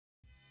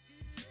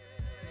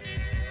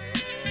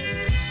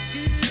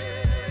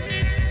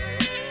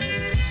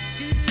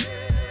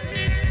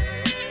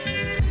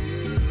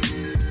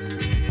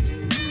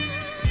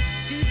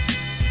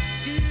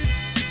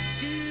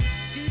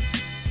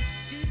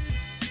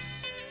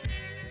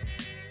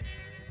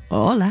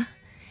Hola,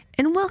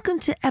 and welcome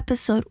to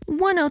episode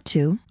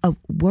 102 of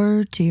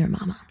Word to Your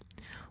Mama.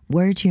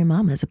 Word to Your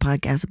Mama is a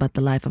podcast about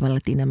the life of a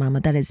Latina mama.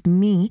 That is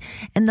me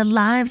and the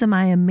lives of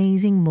my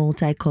amazing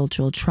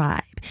multicultural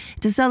tribe.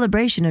 It's a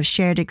celebration of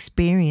shared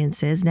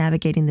experiences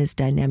navigating this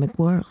dynamic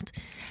world.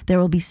 There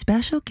will be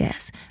special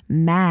guests,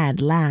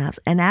 mad laughs,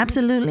 and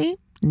absolutely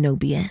no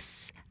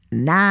BS.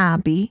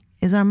 Nabi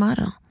is our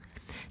motto.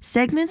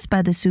 Segments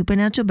by the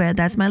Supernatural Bear,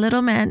 that's my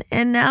little man,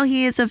 and now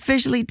he is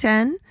officially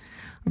 10.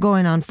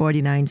 Going on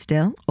 49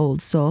 still, old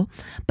soul.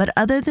 But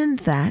other than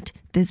that,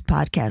 this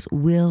podcast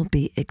will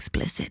be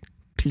explicit.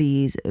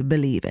 Please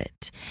believe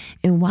it.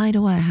 And why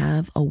do I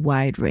have a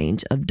wide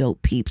range of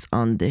dope peeps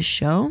on this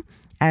show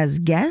as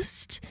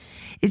guests?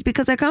 It's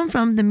because I come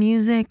from the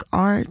music,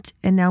 art,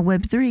 and now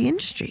Web3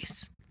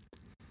 industries.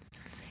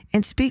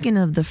 And speaking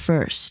of the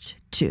first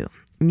two,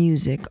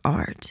 music,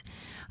 art,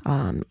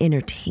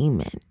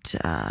 entertainment,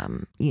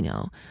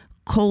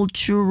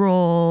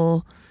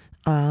 cultural,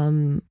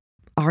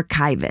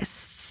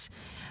 archivists.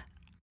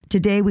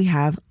 Today we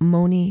have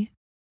Moni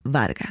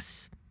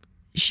Vargas.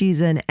 She's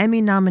an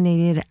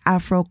Emmy-nominated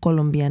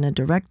Afro-Colombiana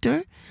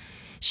director.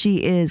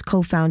 She is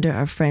co-founder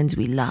of Friends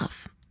We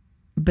Love.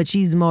 But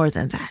she's more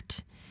than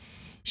that.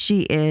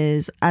 She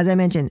is, as I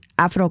mentioned,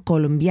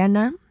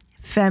 Afro-Colombiana,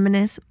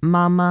 feminist,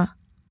 mama,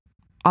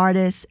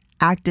 artist,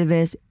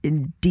 activist,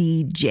 and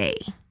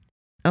DJ.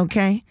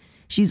 Okay?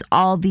 She's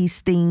all these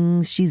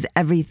things. She's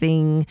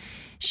everything.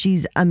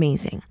 She's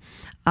amazing.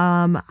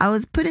 I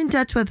was put in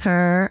touch with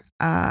her.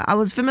 I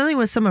was familiar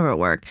with some of her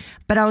work,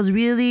 but I was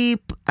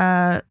really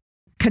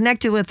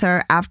connected with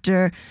her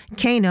after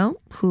Kano,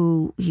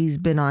 who he's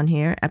been on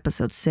here,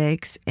 episode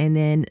 6, and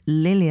then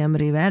Lilian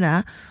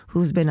Rivera,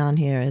 who's been on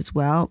here as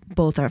well.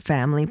 Both are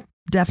family,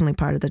 definitely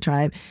part of the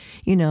tribe.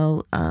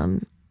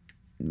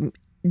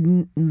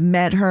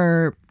 Met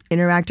her,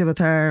 interacted with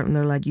her, and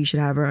they're like, you should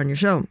have her on your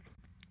show.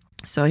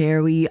 So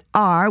here we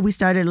are. We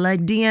started like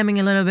DMing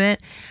a little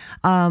bit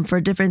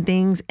for different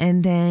things.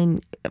 And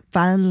then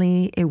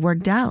finally it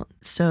worked out.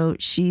 So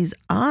she's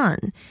on.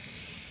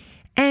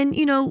 And,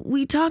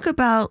 we talk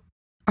about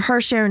her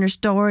sharing her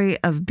story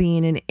of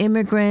being an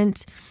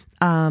immigrant,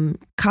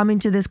 coming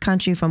to this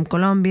country from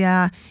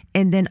Colombia.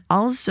 And then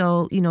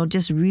also,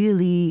 just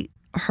really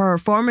her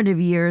formative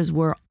years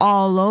were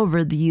all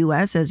over the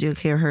U.S., as you'll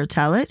hear her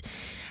tell it.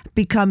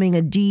 Becoming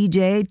a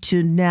DJ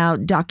to now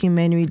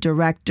documentary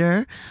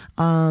director,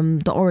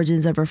 the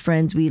origins of her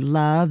Friends We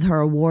Love, her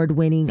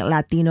award-winning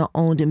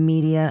Latino-owned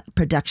media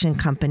production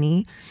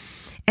company.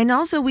 And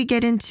also we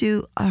get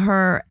into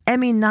her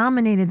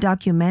Emmy-nominated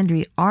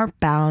documentary,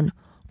 Artbound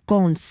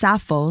con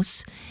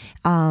Safos,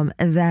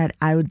 that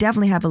I would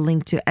definitely have a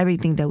link to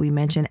everything that we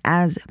mentioned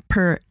as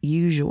per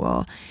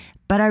usual.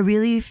 But I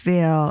really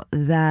feel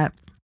that,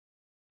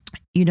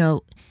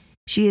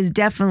 she is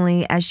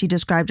definitely, as she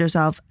described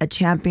herself, a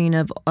champion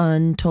of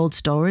untold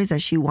stories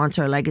that she wants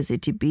her legacy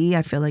to be.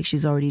 I feel like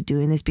she's already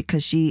doing this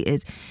because she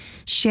is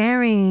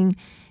sharing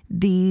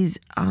these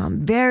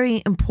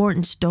very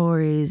important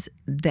stories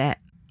that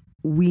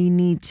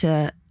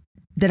that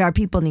our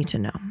people need to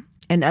know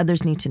and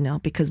others need to know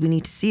because we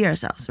need to see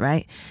ourselves,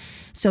 right?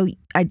 So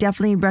I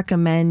definitely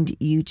recommend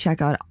you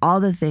check out all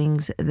the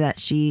things that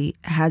she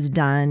has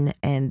done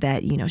and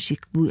that,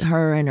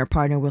 her and her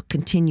partner will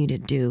continue to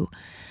do.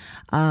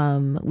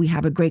 We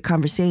have a great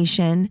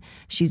conversation.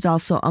 She's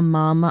also a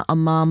mama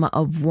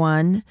of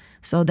one.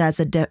 So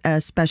that's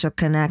a special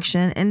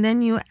connection. And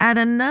then you add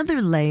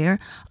another layer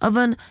of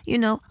a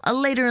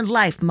later in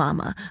life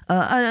mama,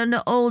 an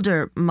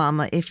older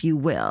mama, if you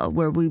will,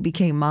 where we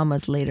became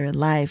mamas later in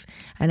life.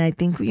 And I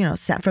think,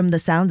 from the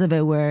sounds of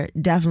it, we're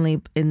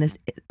definitely in this,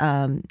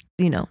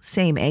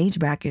 same age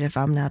bracket, if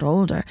I'm not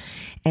older.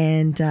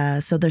 And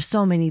so there's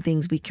so many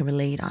things we can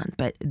relate on.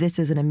 But this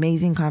is an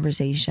amazing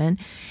conversation.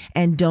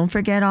 And don't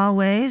forget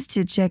always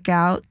to check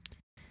out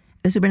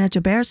the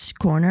Supernatural Bears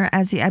Corner,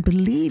 as I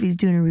believe he's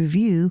doing a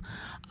review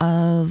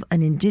of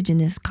an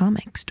indigenous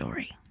comic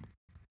story.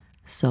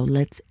 So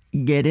let's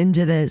get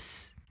into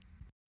this.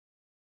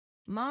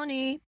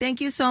 Moni,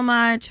 thank you so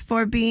much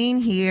for being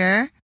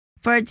here,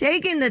 for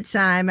taking the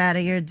time out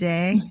of your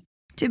day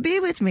to be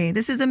with me.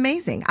 This is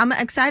amazing. I'm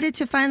excited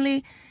to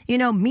finally,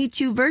 meet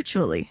you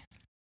virtually.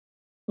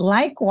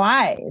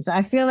 Likewise.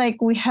 I feel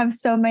like we have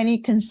so many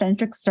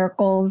concentric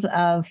circles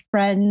of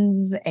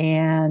friends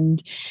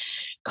and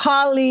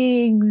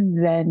colleagues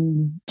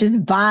and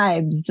just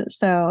vibes.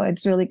 So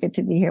it's really good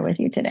to be here with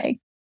you today.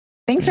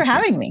 Thanks for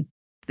having me.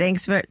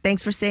 Thanks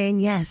for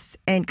saying yes.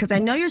 And because I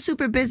know you're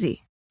super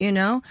busy,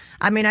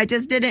 I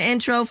just did an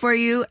intro for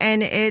you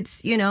and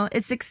it's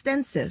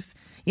extensive.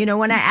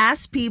 When I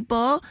ask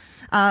people,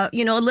 a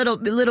little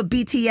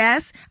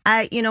BTS,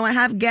 when I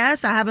have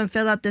guests, I have them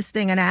fill out this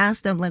thing and I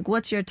ask them like,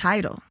 what's your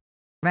title?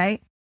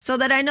 Right. So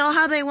that I know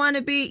how they want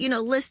to be,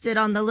 listed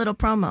on the little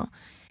promo.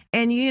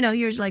 And,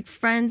 you're like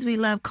Friends We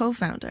Love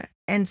co-founder.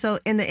 And so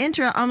in the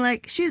intro, I'm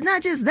like, she's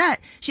not just that.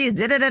 She's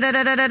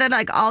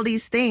like all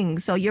these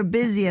things. So you're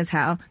busy as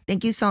hell.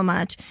 Thank you so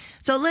much.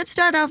 So let's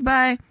start off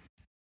by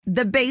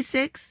the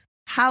basics.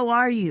 How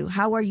are you?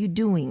 How are you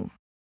doing?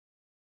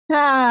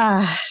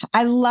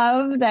 I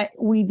love that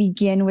we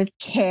begin with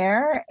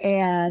care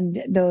and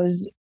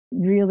those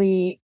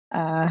really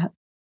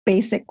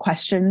basic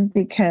questions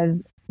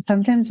because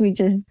sometimes we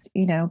just,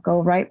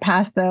 go right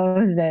past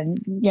those and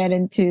get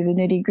into the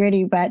nitty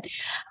gritty. But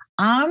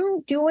I'm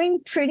doing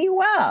pretty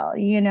well,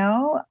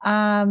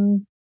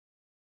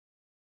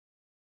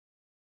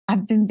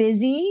 I've been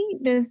busy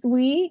this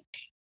week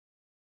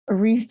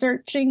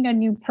researching a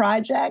new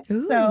project.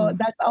 So Ooh.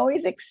 that's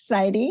always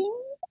exciting.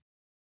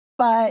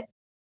 But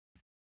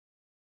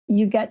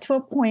you get to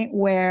a point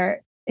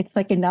where it's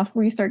like enough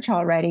research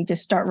already,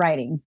 just start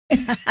writing.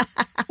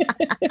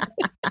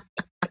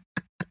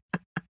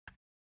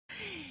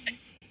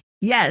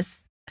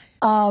 Yes.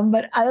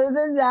 But other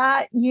than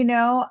that,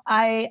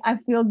 I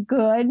feel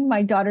good.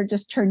 My daughter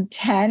just turned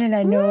 10 and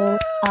I know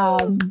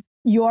Woo!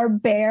 your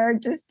bear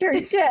just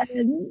turned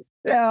 10.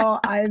 So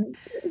I'm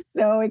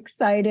so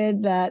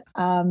excited that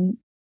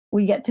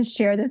we get to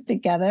share this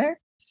together.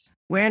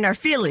 We're in our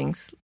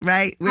feelings,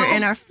 right? We're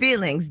in our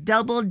feelings,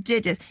 double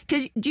digits.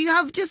 Because do you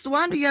have just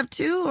one? Do you have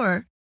two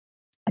or?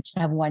 I just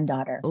have one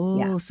daughter.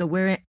 Oh, so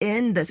we're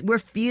in this. We're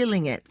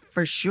feeling it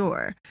for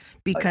sure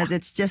because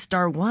it's just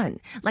our one.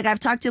 Like I've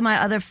talked to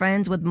my other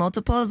friends with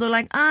multiples. They're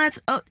like,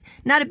 it's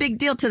not a big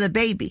deal to the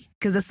baby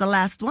because it's the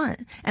last one.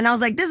 And I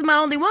was like, this is my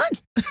only one.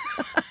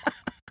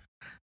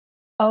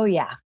 Oh,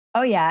 yeah.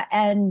 Oh, yeah.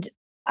 And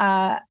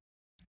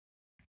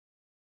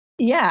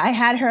yeah, I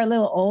had her a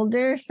little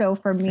older. So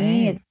for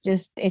me, Same.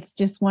 it's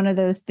just one of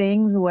those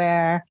things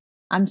where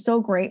I'm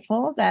so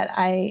grateful that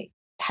I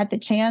had the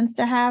chance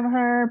to have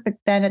her. But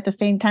then at the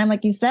same time,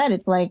 like you said,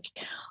 it's like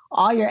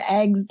all your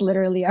eggs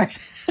literally are.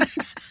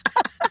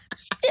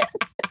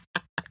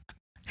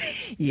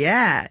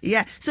 Yeah.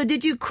 Yeah. So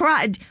did you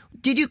cry?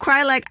 Did you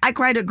cry like I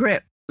cried a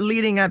grip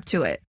leading up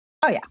to it?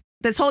 Oh, yeah.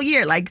 This whole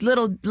year, like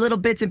little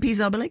bits and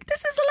pieces. I'll be like,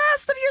 this is the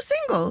last of your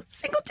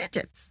single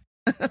digits.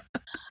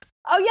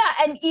 Oh yeah,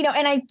 and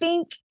and I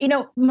think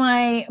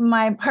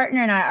my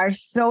partner and I are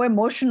so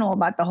emotional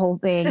about the whole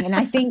thing, and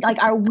I think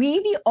like, are we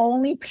the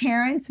only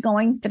parents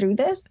going through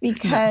this?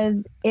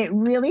 Because it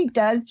really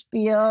does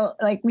feel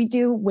like we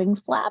do wing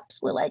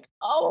flaps. We're like,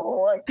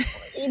 oh,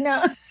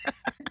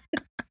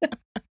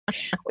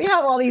 we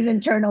have all these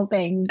internal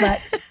things, but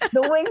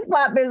the wing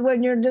flap is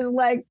when you're just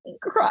like,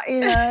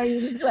 you're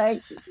just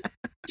like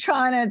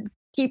trying to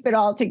keep it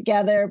all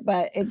together,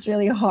 but it's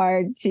really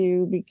hard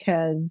to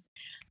because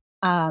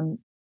well,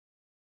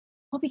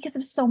 because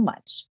of so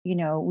much,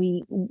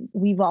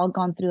 we've all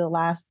gone through the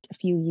last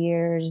few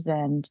years,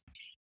 and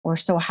we're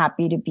so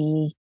happy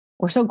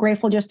we're so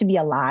grateful just to be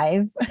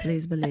alive.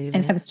 Please believe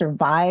and it. have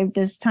survived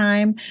this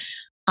time.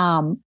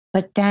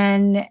 But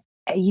then,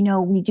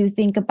 we do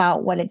think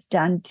about what it's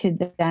done to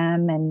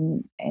them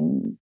and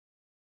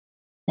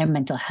their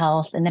mental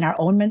health, and then our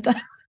own mental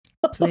health.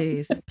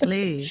 Please.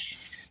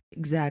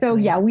 Exactly. So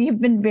yeah, we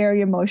have been very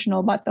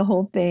emotional about the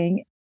whole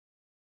thing.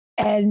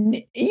 And,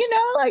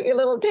 like a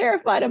little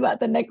terrified about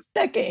the next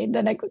decade,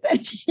 the next 10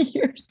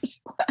 years as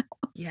well.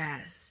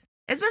 Yes.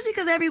 Especially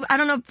because I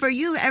don't know, for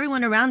you,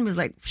 everyone around was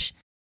like,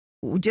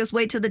 just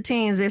wait till the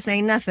teens, this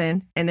ain't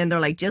nothing. And then they're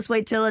like, just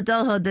wait till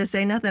adulthood, this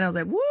ain't nothing. I was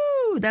like,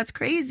 woo, that's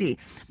crazy.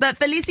 But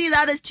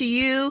felicidades to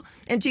you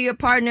and to your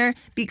partner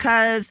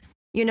because,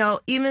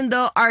 even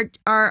though our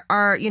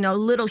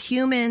little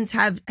humans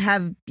have,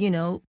 had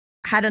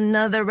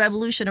another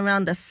revolution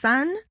around the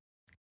sun,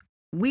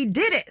 we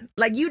did it.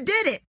 Like you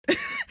did it.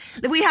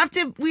 we have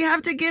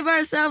to give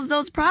ourselves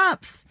those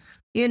props,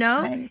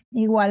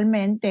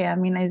 Igualmente. I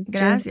mean, it's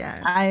Gracias.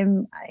 just,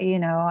 I'm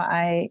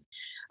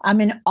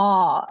in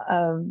awe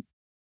of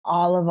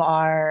all of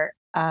our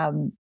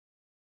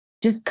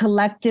just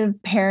collective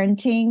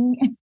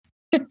parenting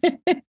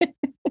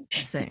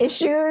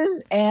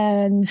issues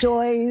and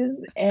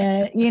joys.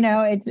 And,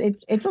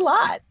 it's a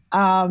lot.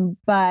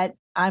 But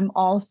I'm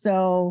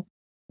also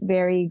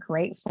very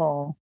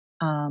grateful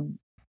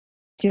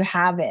to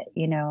have it.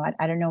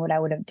 I don't know what I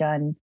would have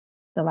done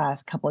the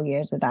last couple of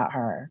years without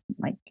her.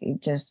 Like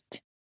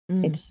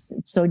it's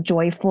so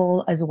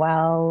joyful as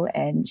well.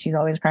 And she's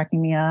always cracking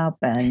me up,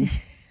 and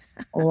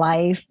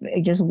life,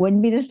 it just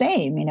wouldn't be the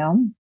same,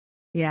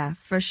 Yeah,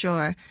 for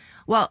sure.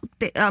 Well,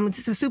 I'm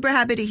so super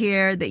happy to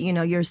hear that,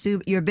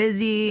 you're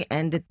busy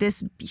and that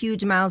this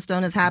huge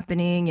milestone is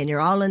happening and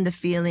you're all in the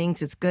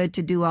feelings. It's good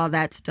to do all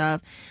that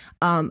stuff.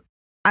 I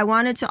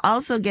wanted to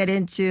also get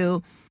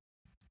into,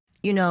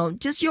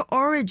 just your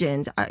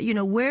origins.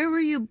 Where were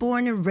you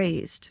born and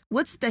raised?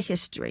 What's the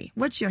history?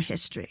 What's your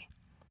history?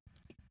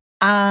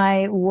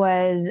 I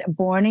was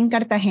born in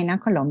Cartagena,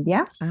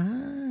 Colombia.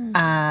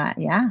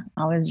 Yeah,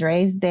 I was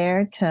raised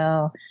there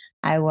till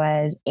I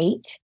was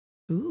 8.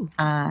 Ooh.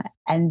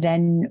 And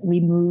then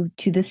we moved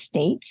to the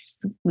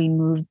States. We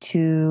moved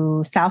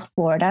to South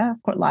Florida,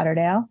 Fort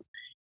Lauderdale.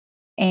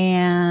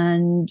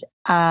 And,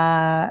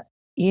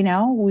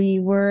 we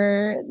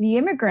were the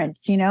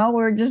immigrants,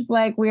 we're just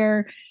like,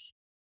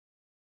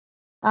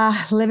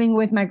 living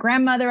with my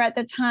grandmother at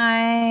the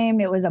time.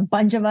 It was a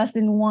bunch of us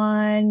in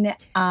one.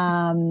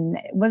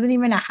 It wasn't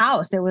even a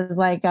house. It was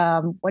like,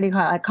 what do you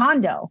call it? A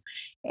condo.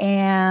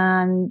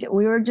 And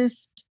we were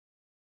just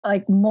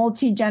like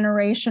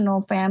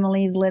multi-generational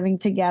families living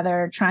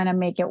together, trying to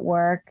make it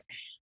work.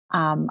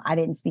 I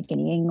didn't speak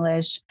any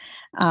English.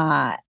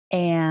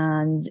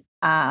 And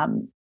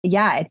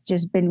yeah, it's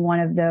just been one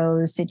of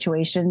those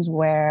situations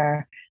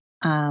where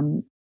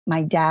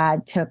my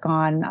dad took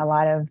on a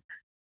lot of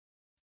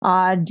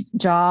odd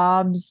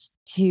jobs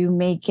to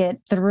make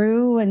it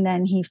through. And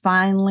then he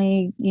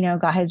finally,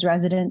 got his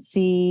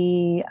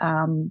residency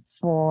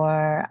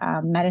for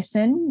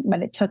medicine,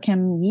 but it took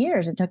him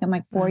years. It took him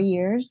like 4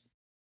 years.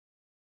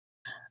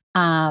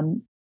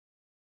 And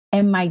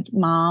my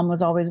mom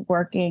was always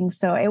working.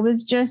 So it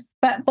was just,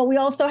 but we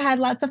also had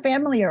lots of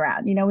family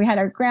around. We had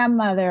our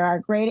grandmother, our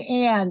great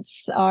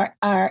aunts, our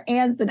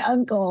aunts and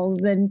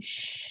uncles. And,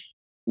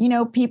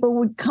 people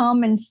would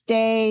come and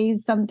stay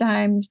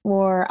sometimes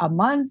for a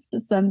month.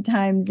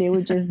 Sometimes they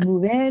would just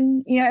move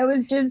in.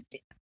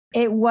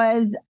 It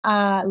was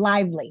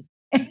lively.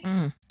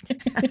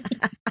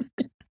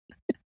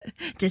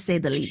 To say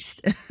the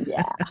least.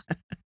 Yeah.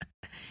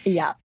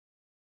 Yeah.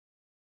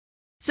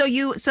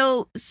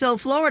 So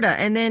Florida,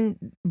 and then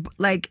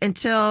like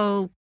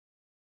until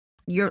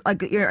your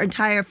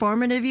entire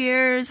formative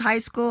years, high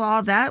school,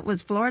 all that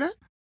was Florida?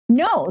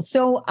 No.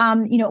 So,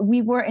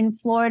 we were in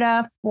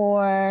Florida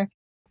for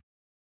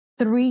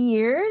 3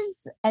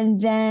 years, and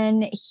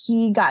then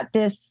he got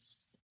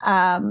this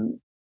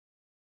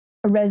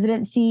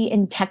residency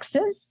in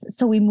Texas.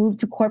 So we moved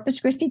to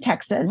Corpus Christi,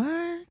 Texas.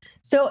 What?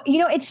 So,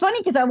 it's funny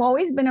because I've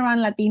always been around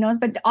Latinos,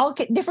 but all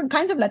different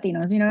kinds of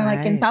Latinos, Right.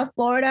 like in South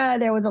Florida,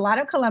 there was a lot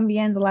of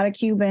Colombians, a lot of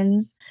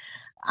Cubans.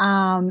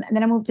 And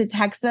then I moved to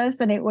Texas,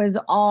 and it was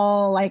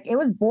all like, it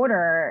was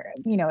border,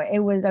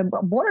 it was a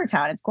border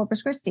town. It's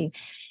Corpus Christi.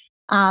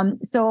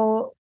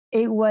 So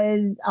it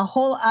was a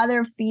whole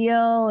other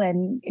feel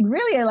and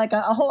really like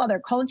a whole other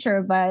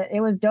culture, but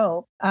it was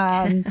dope.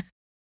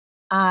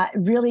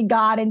 Really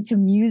got into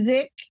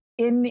music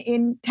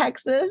in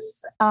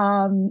Texas.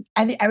 I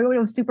think everyone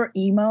was super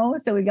emo.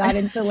 So we got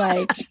into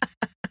like,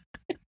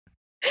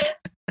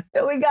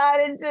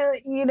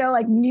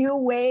 like new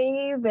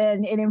wave,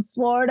 and in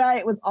Florida,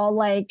 it was all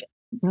like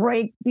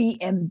breakbeat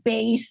and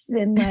bass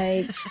and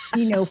like,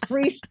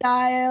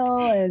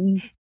 freestyle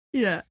and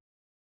yeah.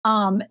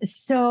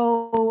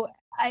 So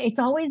it's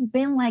always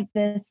been like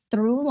this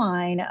through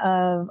line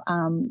of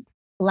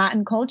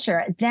Latin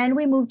culture. Then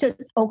we moved to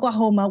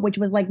Oklahoma, which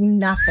was like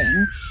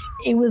nothing.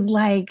 It was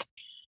like,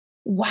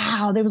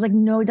 wow, there was like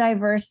no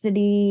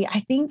diversity.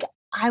 I think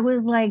I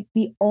was like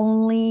there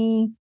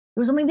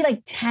was only maybe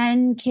like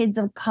 10 kids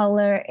of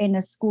color in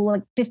a school,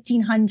 like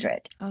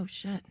 1,500. Oh,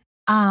 shit.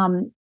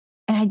 And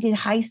I did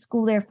high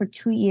school there for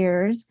 2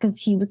 years because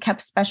he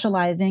kept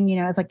specializing,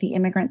 it's like the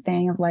immigrant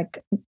thing of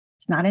like,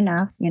 it's not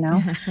enough,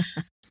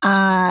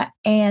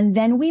 And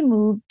then we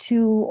moved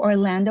to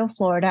Orlando,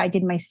 Florida. I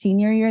did my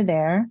senior year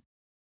there.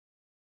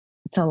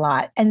 It's a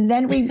lot. And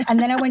then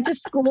I went to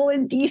school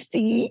in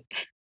DC.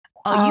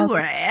 Oh, you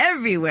were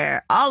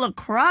everywhere, all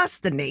across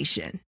the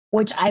nation.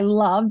 Which I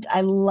loved. I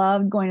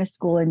loved going to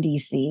school in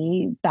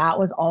DC. That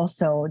was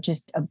also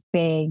just a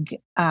big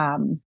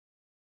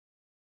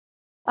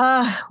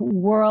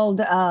world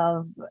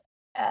of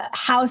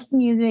house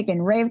music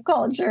and rave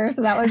culture.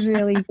 So that was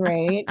really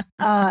great.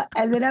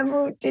 And then I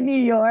moved to New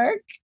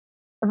York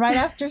right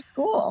after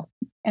school.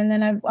 And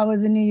then I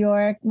was in New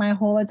York my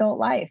whole adult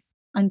life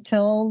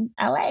until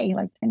LA,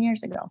 like 10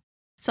 years ago.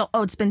 So,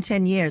 it's been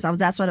 10 years.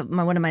 That's one of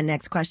my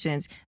next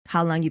questions.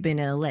 How long you been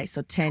in LA?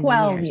 So 10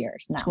 12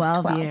 years now.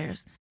 12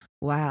 years.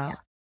 Wow. Yeah.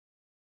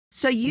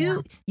 So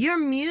your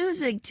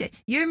music,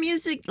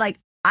 like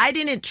I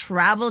didn't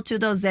travel to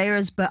those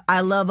areas, but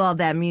I love all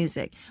that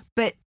music.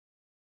 But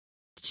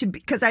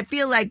because I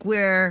feel like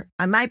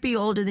I might be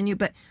older than you,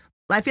 but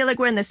I feel like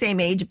we're in the same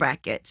age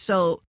bracket.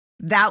 So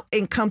that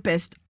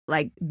encompassed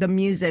like the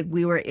music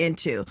we were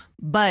into.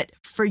 But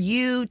for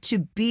you to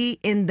be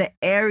in the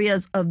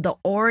areas of the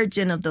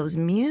origin of those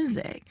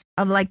music,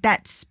 of like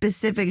that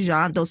specific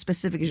genre, those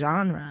specific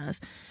genres,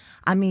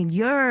 I mean,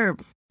 your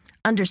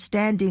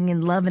understanding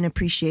and love and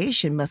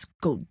appreciation must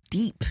go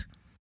deep.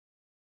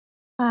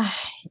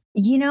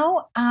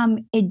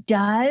 It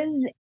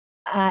does.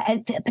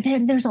 But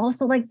there's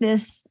also like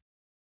this,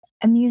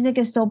 music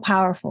is so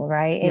powerful,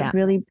 right? It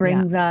really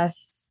brings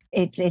us,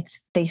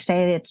 they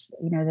say it's,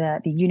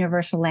 the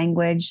universal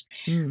language.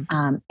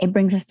 It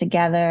brings us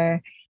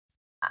together.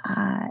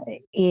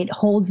 It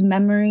holds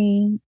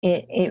memory.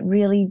 It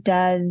really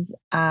does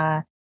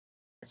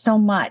so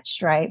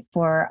much, right?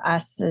 For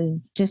us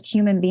as just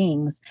human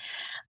beings.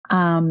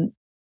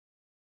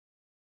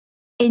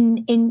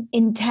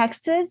 In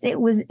Texas, it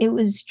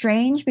was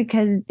strange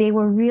because they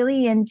were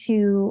really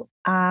into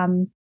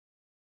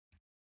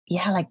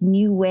like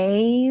new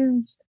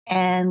wave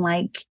and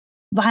like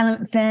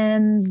Violent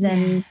Femmes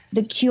and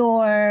The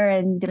Cure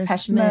and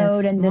Depeche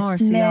Mode and the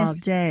Morrissey Smiths all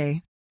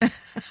day.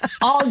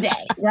 all day,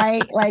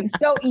 right? Like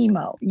so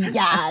emo,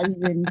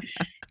 yes. And,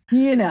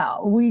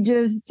 we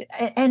just,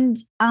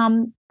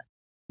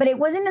 but it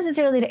wasn't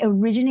necessarily that it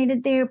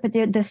originated there, but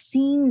the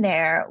scene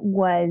there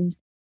was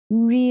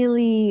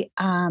really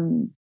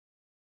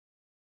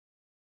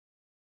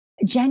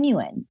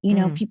genuine.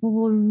 People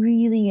were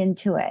really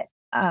into it.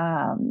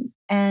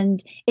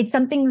 And it's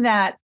something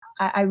that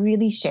I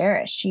really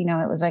cherish. It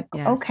was like,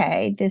 Yes.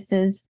 okay, this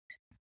is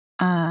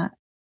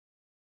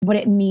what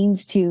it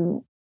means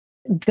to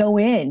go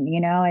in,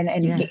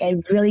 Yes.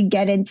 and really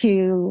get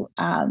into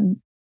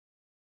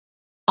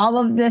all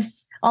of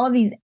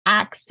these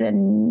acts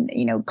and,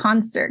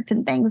 concerts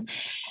and things.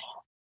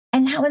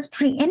 And that was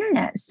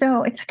pre-internet.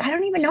 So it's like, I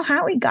don't even know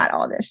how we got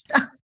all this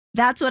stuff.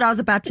 That's what I was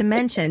about to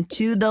mention.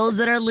 To those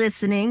that are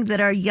listening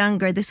that are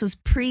younger, this was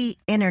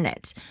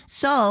pre-internet.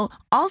 So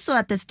also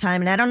at this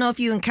time, and I don't know if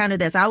you encountered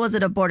this, I was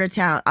at a border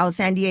town. I was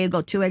San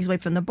Diego, 2 eggs away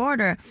from the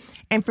border.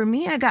 And for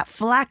me, I got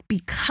flack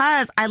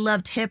because I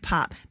loved hip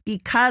hop,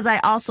 because I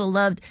also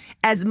loved,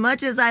 as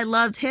much as I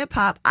loved hip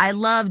hop, I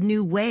loved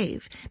new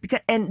wave,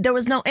 and there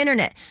was no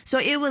internet. So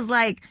it was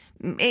like,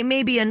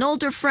 maybe an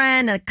older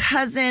friend, a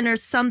cousin or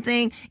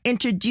something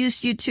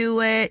introduced you to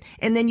it,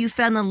 and then you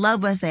fell in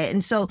love with it.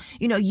 And so,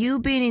 you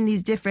being in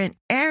these different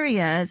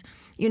areas,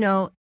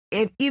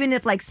 even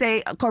if like,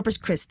 say, Corpus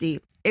Christi,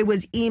 it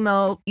was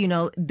emo,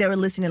 they were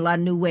listening to a lot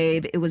of new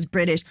wave, it was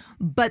British,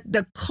 but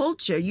the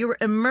culture, you were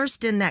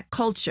immersed in that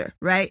culture,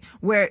 right?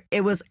 Where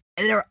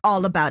they're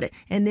all about it.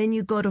 And then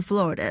you go to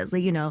Florida, it's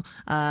like,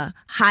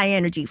 high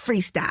energy,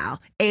 freestyle,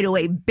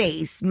 808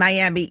 bass,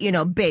 Miami,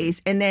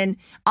 bass. And then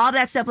all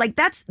that stuff, like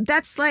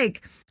that's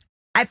like,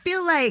 I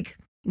feel like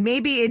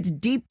maybe it's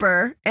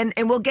deeper, and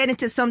we'll get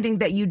into something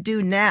that you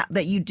do now.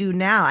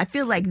 I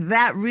feel like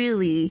that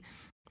really,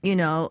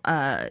 really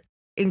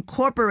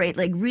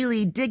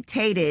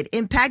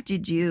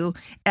impacted you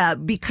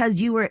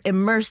because you were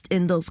immersed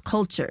in those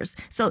cultures.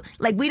 So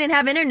like, we didn't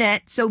have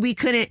internet, so we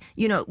couldn't,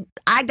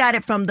 I got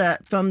it from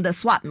the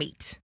swap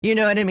meet. You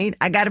know what I mean?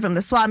 I got it from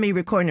the swap meet,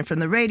 recording it from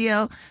the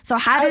radio. So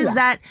how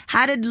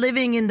did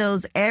living in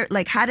those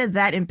how did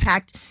that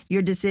impact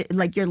your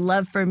your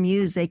love for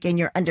music and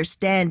your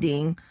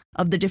understanding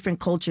of the different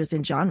cultures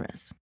and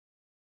genres?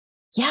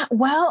 Yeah,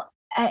 well,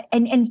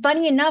 and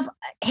funny enough,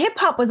 hip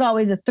hop was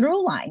always a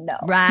through line,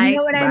 though. Right. You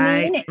know what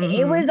I mean?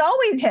 Mm-hmm. It was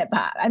always hip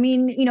hop. I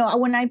mean,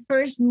 when I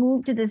first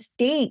moved to the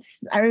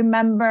States, I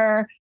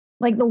remember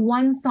like the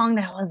one song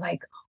that I was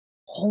like,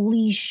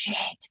 holy shit,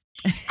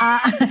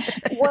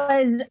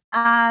 was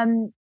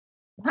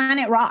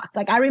Planet Rock.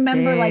 Like, I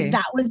remember like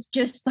that was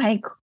just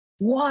like,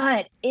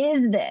 what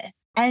is this?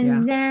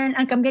 And then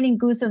like, I'm getting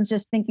goosebumps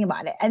just thinking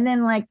about it. And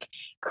then like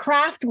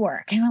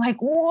Kraftwerk, and I'm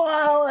like,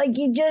 whoa, like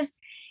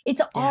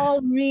it's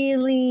all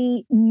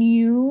really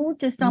new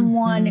to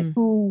someone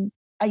who,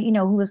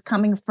 who was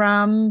coming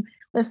from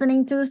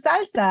listening to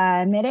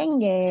salsa,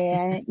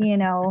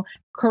 merengue,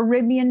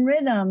 Caribbean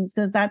rhythms,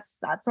 because that's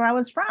where I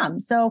was from.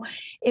 So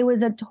it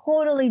was a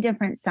totally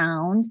different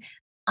sound.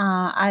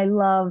 I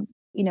love,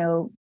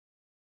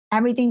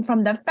 everything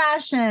from the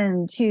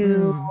fashion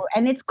to,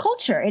 and it's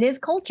culture. It is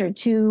culture,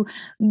 to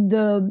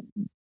the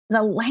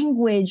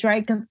language,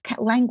 right? Because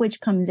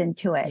language comes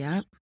into it. Yeah.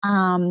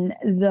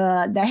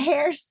 The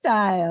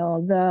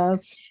hairstyle, the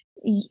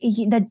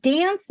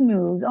dance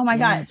moves. Oh my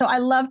God. So I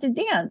love to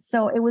dance.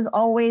 So it was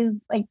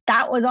always like,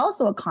 that was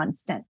also a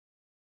constant.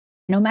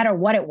 No matter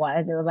what it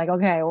was like,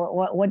 okay,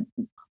 what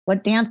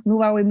dance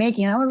move are we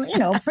making? That was,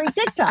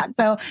 pre-TikTok.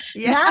 So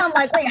now I'm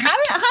like, wait, how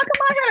come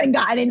I haven't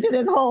gotten into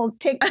this whole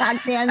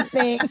TikTok dance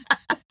thing?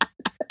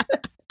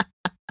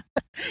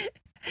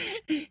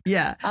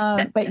 Yeah.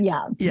 But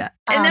yeah. Yeah.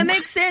 And that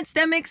makes sense.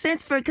 That makes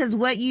sense because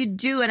what you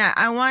do. And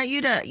I want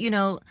you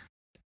to,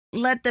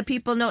 let the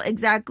people know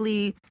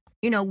exactly,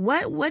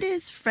 what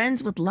is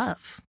Friends with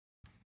Love?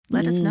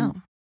 Let us know.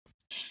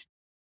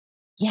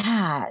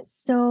 Yeah.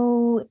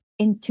 So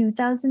in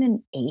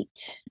 2008,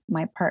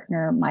 my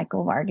partner,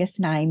 Michael Vargas,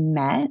 and I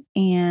met,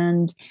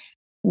 and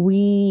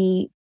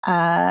we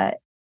had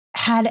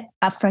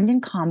a friend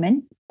in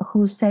common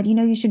who said,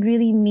 you should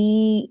really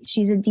meet.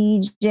 She's a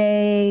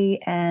DJ.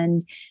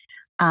 And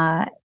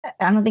I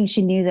don't think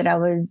she knew that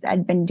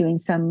I'd been doing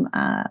some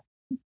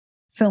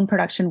film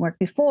production work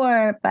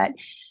before, but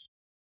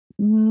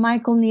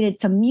Michael needed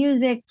some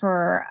music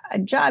for a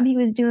job he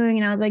was doing.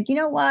 And I was like, you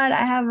know what?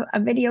 I have a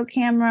video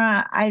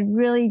camera. I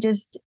really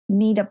just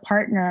need a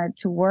partner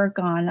to work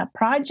on a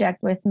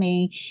project with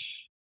me.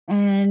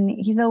 And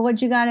he said,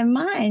 what you got in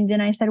mind?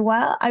 And I said,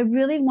 well, I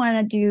really want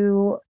to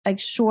do like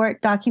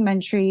short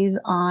documentaries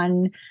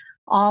on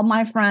all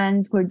my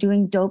friends who are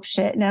doing dope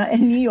shit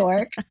in New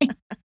York. Because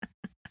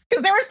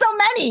there were so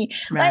many.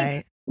 Right.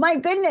 Like, my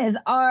goodness,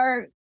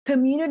 our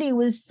community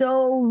was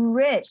so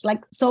rich,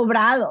 like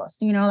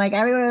sobrados, like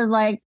everyone was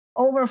like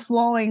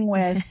overflowing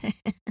with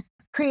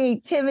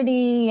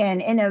creativity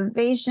and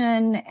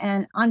innovation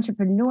and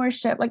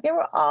entrepreneurship. Like, they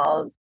were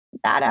all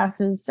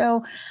badasses.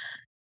 So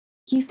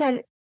he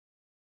said,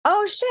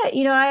 oh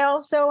shit, I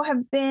also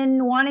have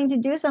been wanting to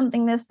do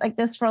something like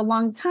this for a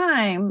long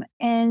time.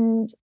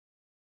 And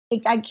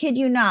I kid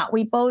you not,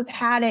 we both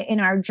had it in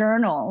our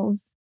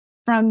journals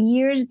from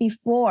years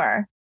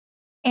before.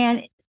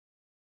 And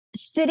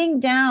sitting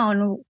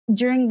down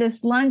during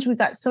this lunch, we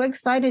got so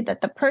excited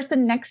that the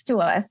person next to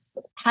us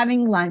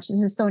having lunch,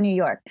 this is so New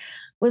York,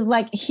 was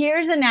like,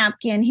 here's a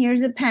napkin,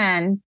 here's a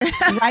pen,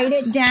 write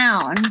it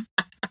down.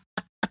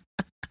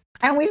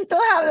 And we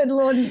still have the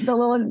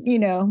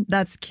little,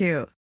 That's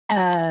cute.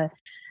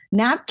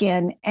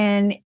 Napkin.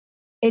 And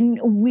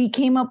we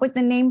came up with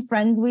the name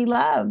Friends We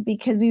Love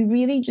because we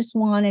really just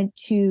wanted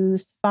to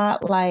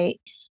spotlight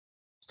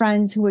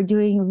friends who were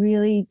doing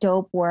really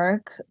dope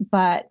work,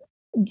 but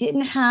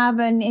didn't have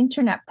an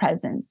internet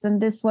presence.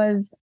 And this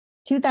was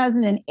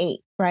 2008,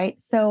 right?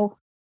 So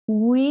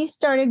we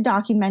started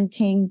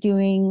documenting,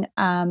 doing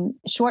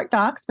short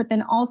docs, but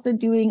then also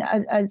doing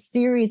a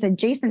series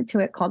adjacent to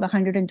it called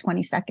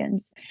 120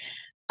 Seconds.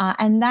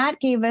 And that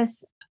gave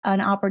us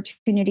an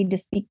opportunity to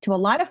speak to a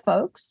lot of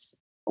folks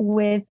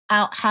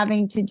without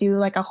having to do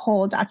like a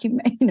whole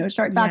document,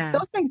 short doc. Yeah.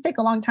 Those things take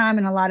a long time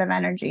and a lot of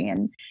energy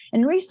and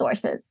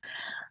resources.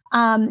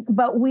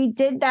 But we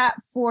did that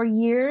for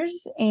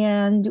years,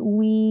 and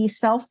we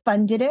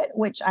self-funded it,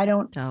 which I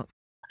don't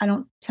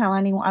tell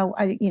anyone.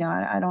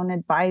 I don't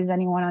advise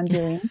anyone on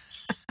doing.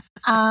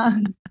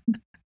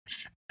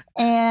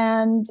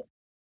 And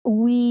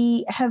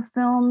we have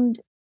filmed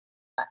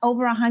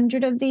over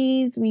 100 of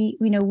these. We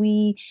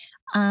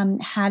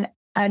had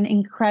an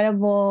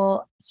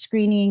incredible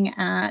screening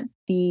at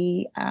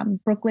the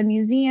Brooklyn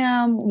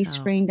Museum. We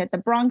screened at the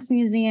Bronx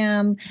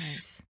Museum.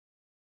 Nice.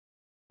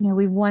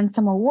 We've won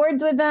some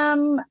awards with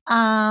them.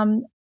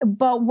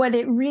 But what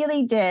it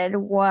really did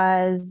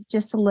was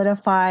just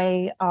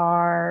solidify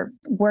our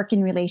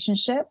working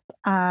relationship.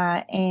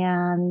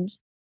 And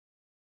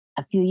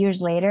a few years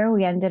later,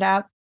 we ended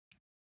up,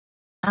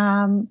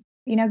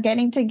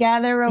 getting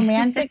together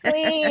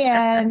romantically,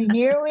 and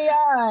here we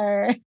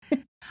are.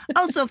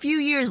 Oh, so a few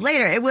years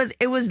later, it was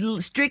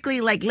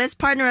strictly like, let's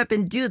partner up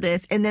and do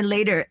this. And then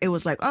later it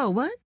was like, oh,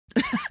 what?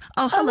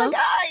 Oh, hello. Like,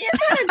 oh, you're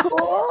kind of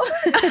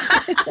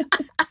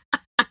cool.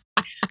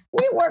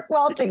 We work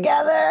well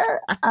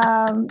together.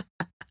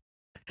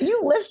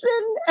 You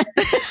listen.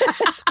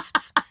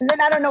 And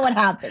then I don't know what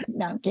happened.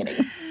 No, I'm kidding.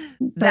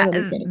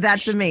 Kidding.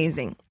 That's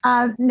amazing.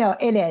 No,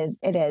 it is.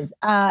 It is.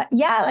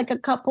 Like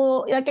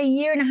a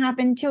year and a half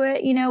into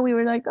it, we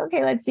were like,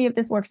 okay, let's see if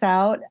this works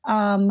out.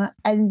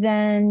 And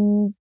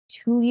then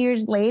 2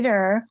 years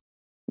later,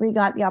 we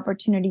got the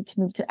opportunity to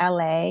move to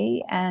LA,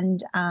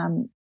 and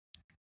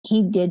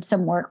he did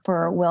some work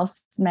for Will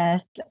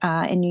Smith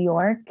in New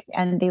York,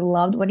 and they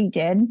loved what he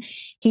did.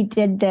 He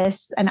did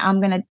this, and I'm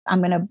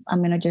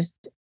gonna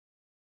just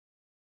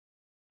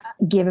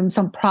give him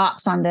some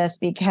props on this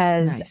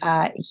because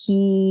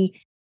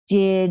he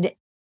did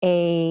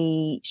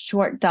a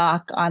short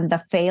doc on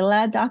the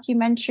Fela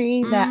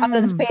documentary,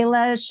 the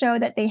Fela show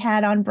that they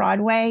had on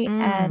Broadway,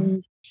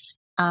 and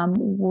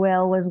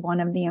Will was one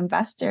of the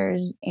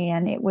investors,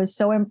 and it was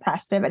so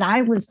impressive. And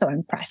I was so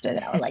impressed with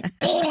it. I was like,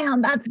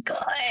 damn, that's good.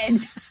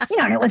 And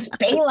it was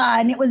Fela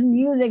and it was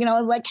music. And I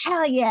was like,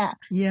 hell yeah.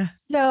 Yeah.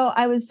 So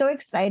I was so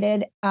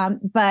excited.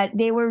 But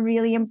they were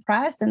really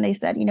impressed. And they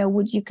said,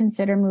 would you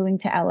consider moving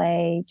to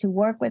LA to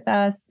work with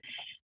us?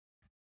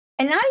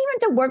 And not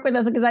even to work with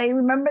us, because I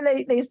remember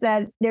they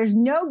said, there's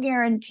no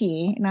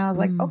guarantee. And I was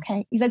like,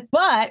 okay. He's like,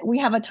 but we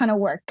have a ton of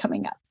work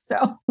coming up.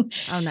 So.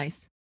 Oh,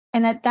 nice.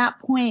 And at that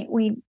point,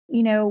 we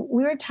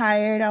were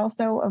tired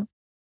also of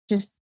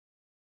just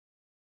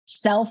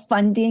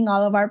self-funding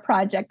all of our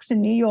projects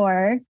in New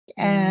York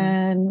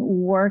and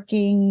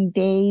working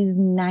days,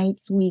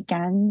 nights,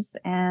 weekends,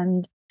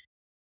 and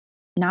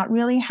not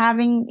really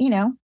having,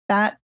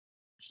 that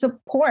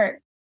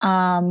support,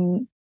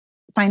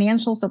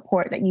 financial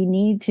support that you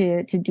need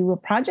to do a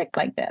project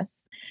like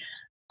this.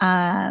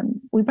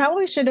 We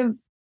probably should have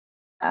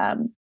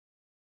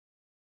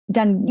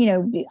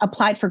done,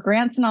 applied for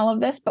grants and all of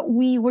this, but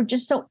we were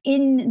just so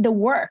in the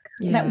work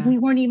that we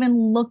weren't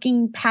even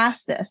looking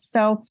past this.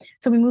 So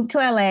we moved to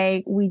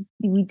LA. We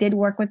did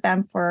work with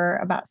them for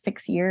about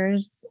 6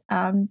 years,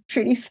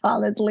 pretty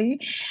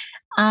solidly.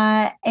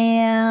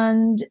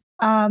 And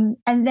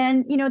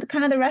then,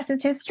 the rest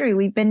is history.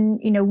 We've been,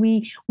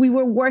 we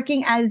were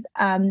working as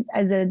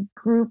a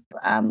group,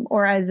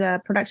 or as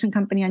a production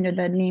company under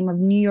the name of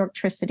New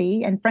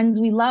Yorktricity, and Friends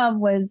We Love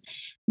was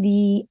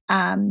the,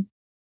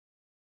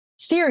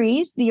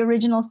 series, the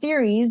original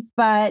series,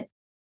 but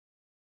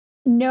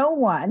no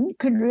one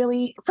could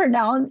really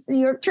pronounce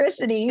New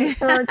Yorktricity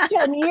for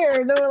 10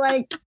 years. And we're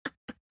like,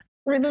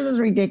 this is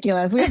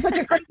ridiculous. We have such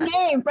a great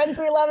name.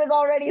 Friends We Love is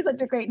already such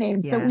a great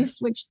name. Yeah. So we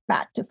switched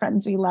back to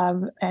Friends We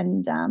Love,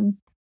 and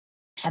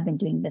have been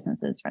doing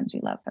business as Friends We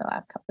Love for the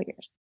last couple of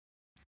years.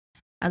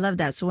 I love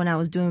that. So when I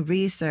was doing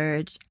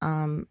research,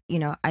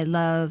 I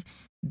love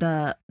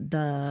the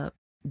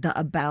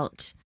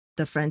about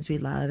the Friends We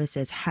Love, it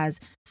says, has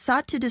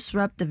sought to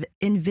disrupt the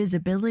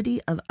invisibility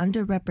of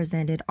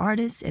underrepresented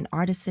artists and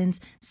artisans,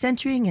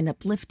 centering and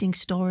uplifting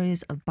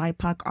stories of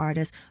BIPOC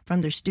artists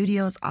from their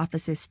studios,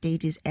 offices,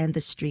 stages, and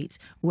the streets,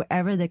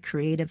 wherever the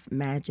creative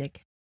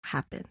magic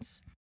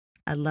happens.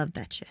 I love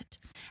that shit.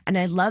 And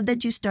I love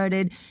that you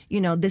started,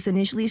 this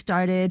initially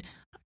started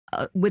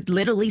with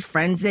literally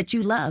friends that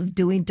you love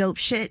doing dope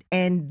shit.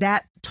 And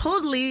that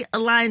totally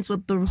aligns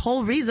with the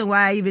whole reason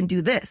why I even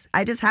do this.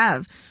 I just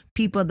have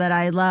people that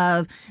I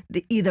love,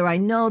 either I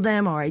know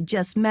them or I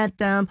just met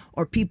them,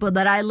 or people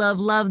that I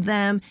love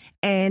them.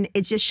 And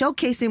it's just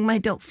showcasing my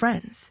dope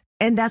friends.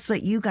 And that's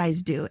what you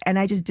guys do. And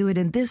I just do it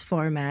in this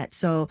format.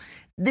 So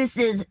this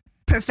is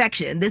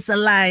perfection. This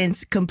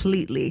aligns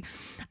completely.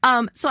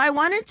 So I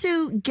wanted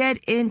to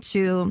get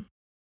into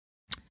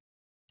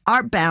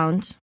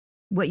Artbound,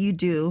 what you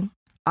do,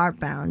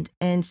 Artbound,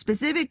 and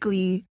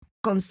specifically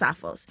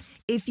Consafos.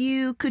 If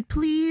you could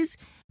please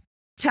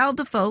tell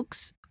the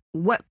folks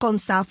what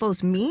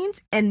Consafos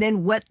means and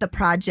then what the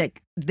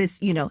project, this,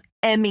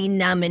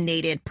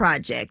 Emmy-nominated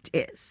project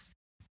is.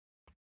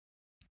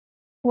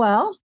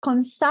 Well,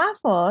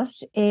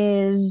 Consafos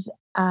is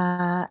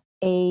a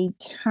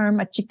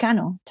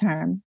Chicano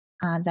term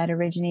that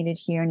originated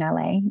here in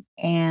LA.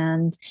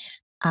 And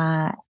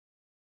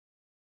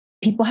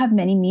people have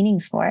many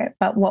meanings for it.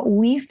 But what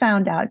we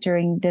found out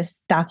during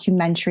this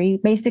documentary,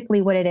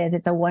 basically what it is,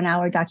 it's a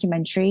 1-hour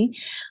documentary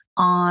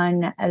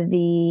on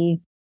the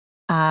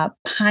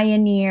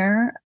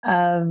pioneer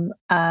of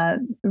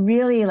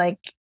really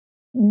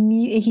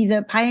he's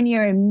a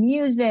pioneer in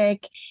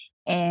music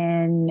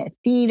and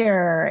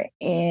theater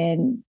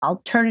and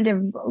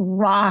alternative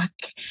rock.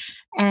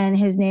 And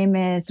his name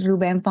is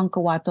Ruben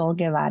Foncoatl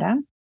Guevara.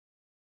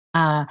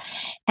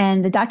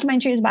 And the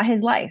documentary is about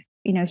his life.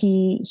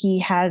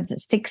 He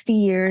has 60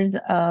 years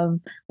of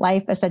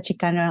life as a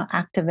Chicano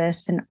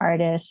activist and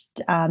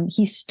artist.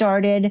 He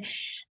started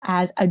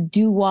as a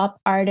doo-wop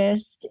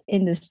artist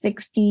in the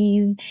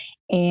 60s,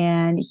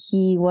 and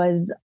he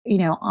was,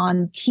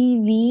 on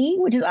TV,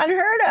 which is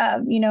unheard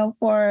of, we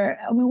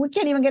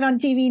can't even get on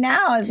TV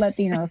now as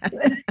Latinos.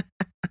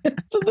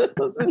 So this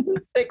was in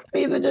the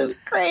 60s, which is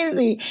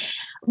crazy.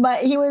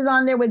 But he was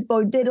on there with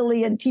Bo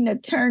Diddley and Tina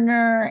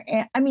Turner.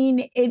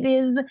 And,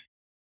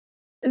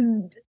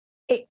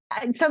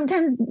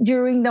 sometimes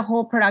during the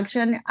whole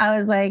production, I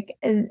was like,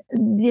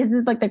 this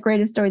is like the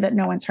greatest story that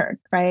no one's heard,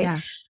 right?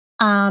 Yeah.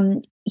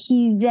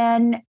 He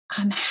then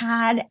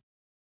had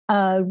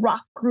a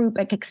rock group,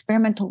 like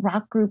experimental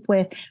rock group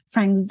with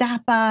Frank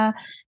Zappa,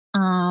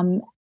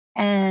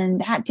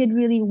 and that did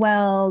really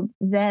well.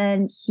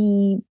 Then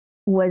he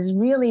was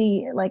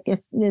really like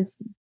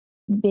this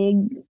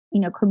big,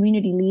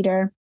 community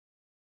leader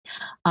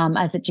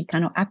as a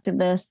Chicano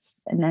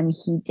activist. And then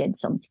he did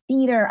some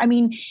theater.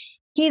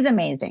 He's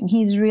amazing.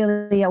 He's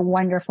really a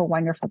wonderful,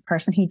 wonderful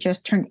person. He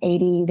just turned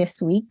 80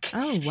 this week.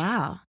 Oh,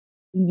 wow.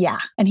 Yeah.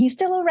 And he's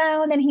still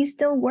around and he's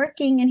still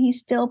working and he's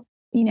still,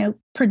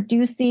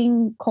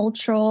 producing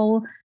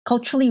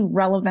culturally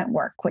relevant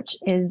work, which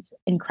is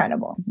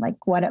incredible.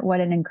 Like what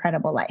an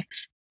incredible life.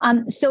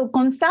 So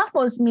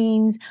Consafos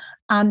means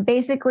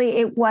basically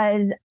it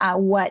was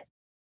what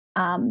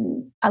a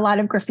lot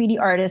of graffiti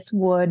artists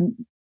would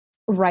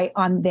write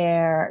on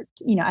their,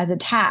 as a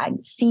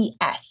tag,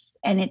 CS.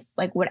 And it's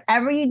like,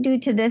 whatever you do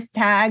to this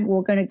tag,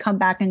 we're going to come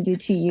back and do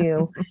to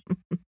you.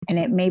 And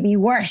it may be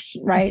worse,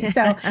 right?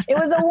 So it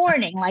was a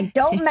warning, like,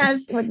 don't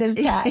mess with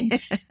this tag.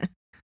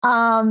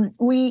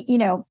 We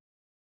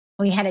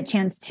had a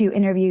chance to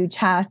interview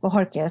Chas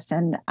Bojorquez,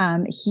 and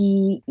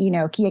he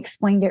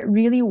explained it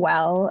really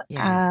well.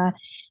 Yeah.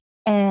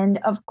 And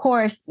of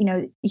course,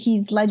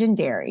 he's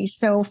legendary.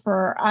 So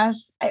for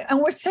us, and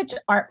we're such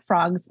art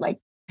frogs, like,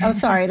 oh,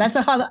 sorry, that's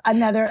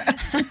another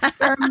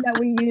term that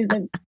we use,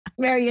 and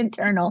very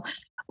internal.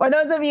 For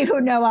those of you who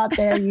know out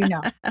there,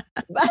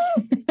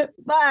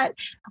 But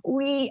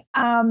we,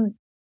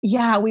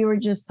 we were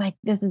just like,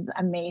 this is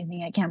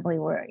amazing. I can't believe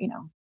we're, really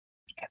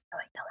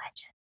the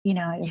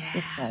legend. It's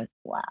just like,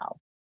 wow.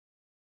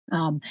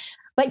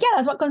 But yeah,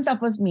 that's what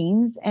Consafos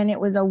means. And it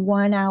was a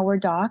 1-hour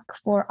doc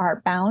for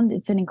Artbound.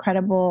 It's an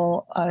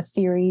incredible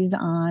series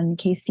on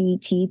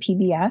KCET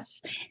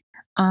PBS.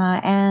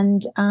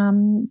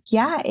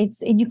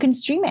 You can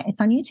stream it.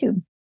 It's on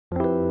YouTube.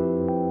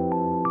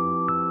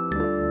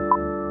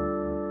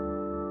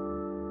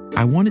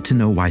 I wanted to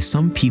know why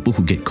some people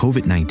who get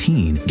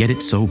COVID-19 get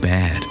it so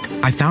bad.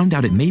 I found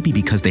out it may be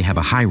because they have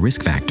a high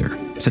risk factor,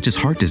 such as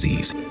heart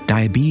disease,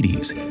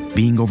 diabetes,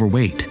 being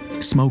overweight,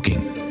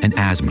 smoking, and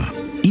asthma.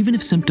 Even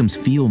if symptoms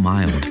feel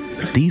mild,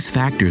 these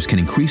factors can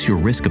increase your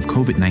risk of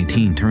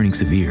COVID-19 turning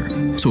severe.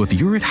 So if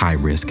you're at high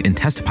risk and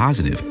test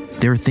positive,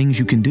 there are things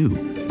you can do,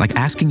 like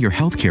asking your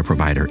healthcare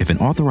provider if an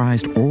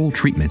authorized oral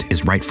treatment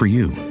is right for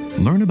you.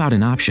 Learn about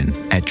an option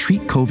at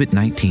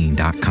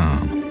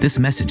treatcovid19.com. This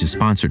message is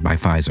sponsored by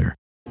Pfizer.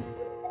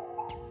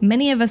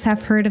 Many of us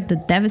have heard of the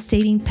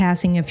devastating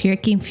passing of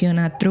Hurricane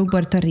Fiona through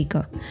Puerto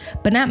Rico,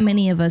 but not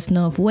many of us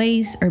know of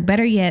ways, or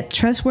better yet,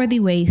 trustworthy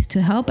ways to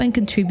help and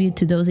contribute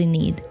to those in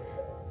need.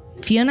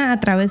 Fiona a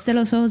través de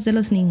los ojos de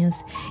los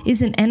niños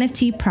is an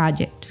NFT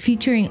project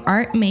featuring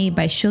art made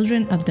by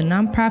children of the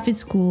nonprofit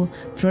school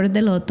Flor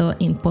de Loto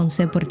in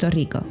Ponce, Puerto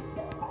Rico.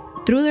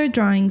 Through their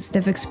drawings,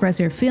 they've expressed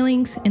their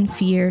feelings and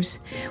fears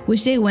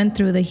which they went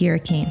through the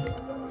hurricane.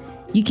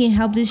 You can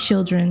help these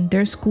children,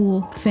 their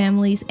school,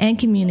 families, and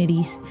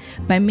communities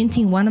by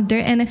minting one of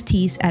their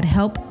NFTs at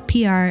helppr.xyz.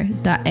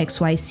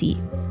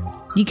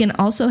 You can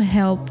also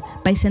help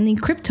by sending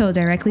crypto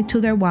directly to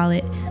their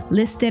wallet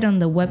listed on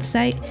the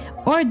website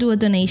or do a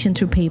donation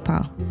through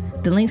PayPal.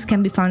 The links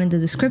can be found in the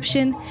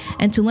description.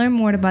 And to learn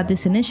more about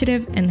this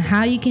initiative and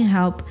how you can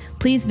help,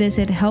 please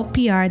visit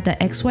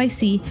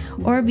helppr.xyz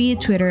or via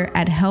Twitter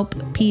at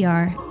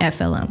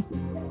helpprflm.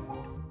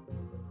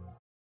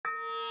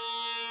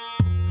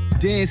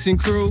 Dancing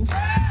crew,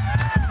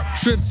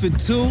 trip for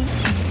two,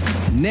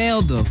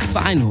 nailed the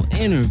final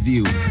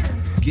interview.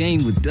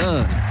 Game with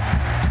Doug,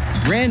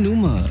 brand new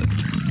mug.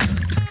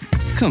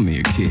 Come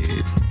here,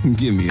 kid,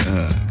 give me a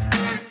hug.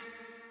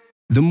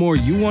 The more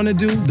you want to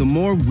do, the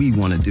more we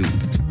want to do.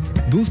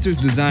 Boosters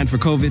designed for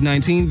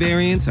COVID-19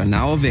 variants are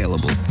now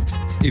available.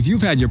 If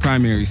you've had your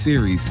primary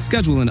series,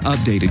 schedule an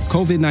updated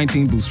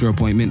COVID-19 booster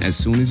appointment as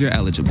soon as you're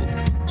eligible.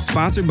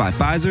 Sponsored by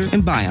Pfizer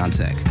and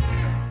BioNTech.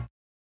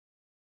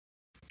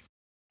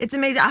 It's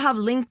amazing. I'll have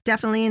a link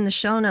definitely in the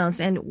show notes.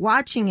 And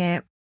watching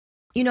it,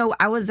 you know,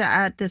 I was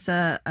at this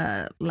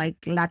like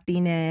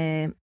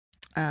Latina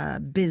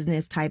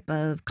business type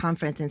of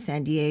conference in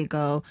San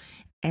Diego.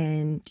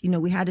 And, you know,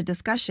 we had a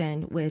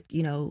discussion with,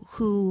 you know,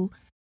 who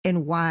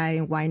and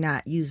why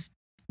not use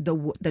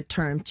the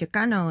term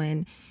Chicano.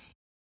 And,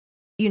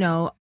 you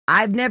know,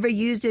 I've never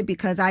used it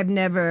because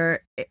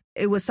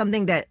it was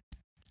something that,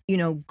 you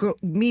know,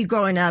 me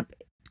growing up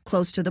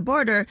close to the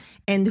border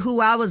and who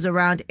I was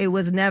around, it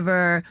was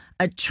never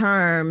a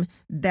term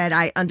that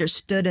I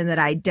understood and that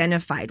I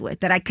identified with,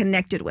 that I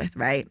connected with,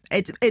 right?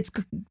 It's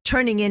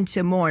turning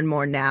into more and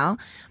more now.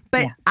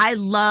 But yeah. I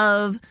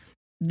love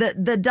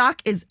the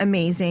doc is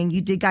amazing.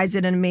 You guys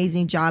did an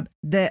amazing job.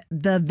 The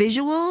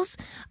visuals,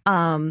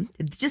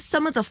 just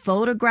some of the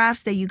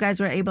photographs that you guys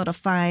were able to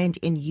find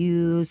and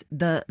use,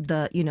 the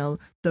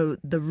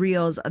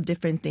reels of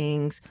different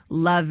things.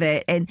 Love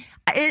it. And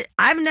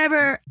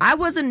I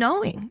wasn't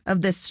knowing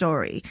of this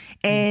story.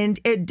 And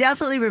it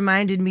definitely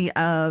reminded me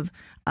of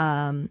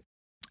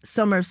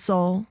Summer of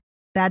Soul,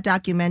 that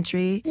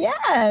documentary.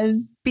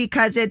 Yes.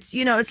 Because it's,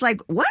 you know, it's like,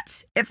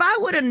 what? If I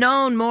would have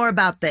known more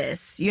about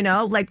this, you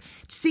know, like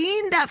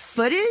seeing that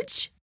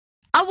footage,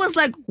 I was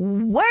like,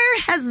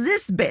 where has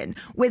this been?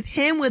 With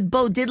him, with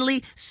Bo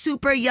Diddley,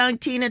 super young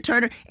Tina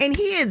Turner, and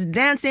he is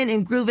dancing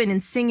and grooving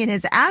and singing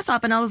his ass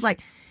off. And I was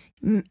like,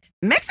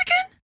 Mexican?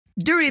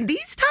 During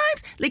these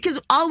times? Like, because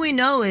all we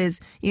know is,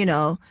 you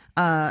know,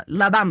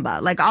 La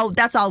Bamba. Like,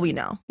 that's all we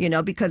know, you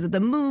know, because of the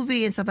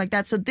movie and stuff like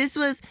that. So this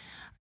was,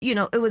 you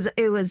know, it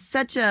was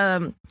such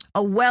a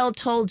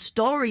well-told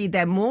story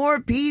that more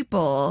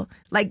people,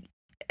 like,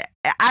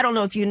 I don't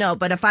know if you know,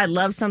 but if I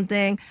love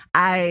something,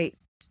 I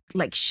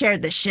like share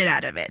the shit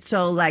out of it.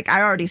 So like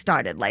I already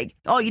started like,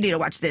 oh, you need to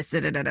watch this.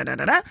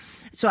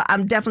 So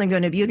I'm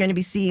definitely you're going to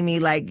be seeing me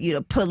like, you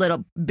know, put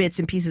little bits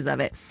and pieces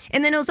of it.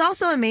 And then it was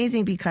also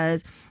amazing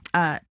because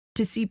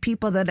to see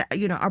people that,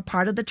 you know, are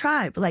part of the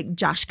tribe, like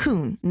Josh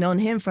Kuhn, known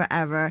him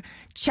forever.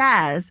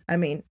 Chaz, I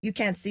mean, you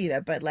can't see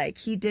that, but like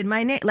he did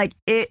my name, like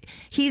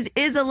he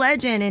is a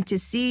legend, and to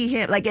see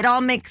him, like it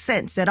all makes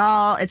sense.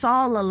 It's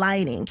all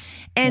aligning.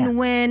 And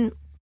when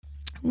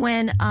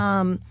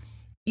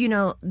you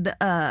know,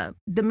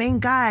 the main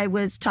guy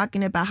was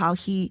talking about how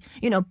he,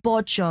 you know,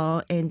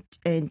 Pocho and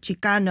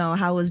Chicano,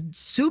 how it was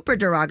super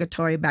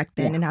derogatory back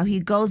then, and how he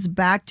goes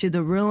back to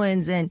the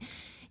ruins and,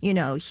 you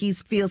know, he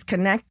feels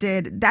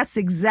connected. That's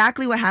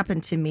exactly what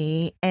happened to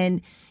me.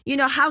 And, you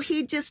know, how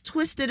he just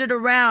twisted it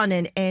around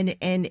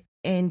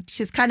and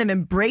just kind of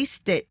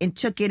embraced it and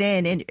took it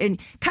in and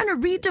kind of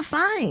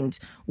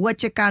redefined what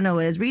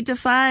Chicano is,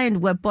 redefined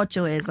what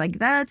Pocho is. Like,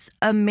 that's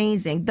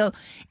amazing.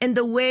 And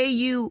the way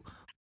you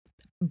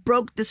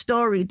broke the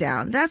story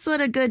down. That's what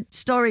a good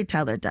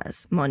storyteller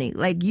does, Moni.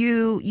 Like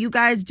you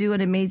guys do an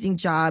amazing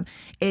job.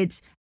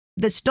 It's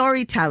the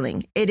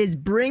storytelling. It is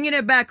bringing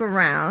it back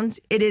around.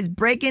 It is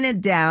breaking it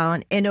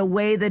down in a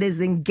way that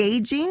is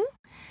engaging.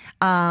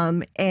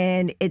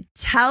 And it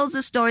tells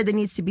a story that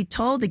needs to be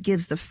told. It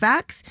gives the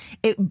facts.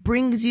 It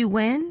brings you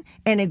in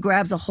and it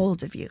grabs a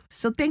hold of you.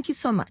 So thank you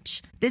so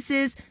much. This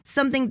is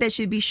something that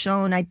should be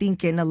shown, I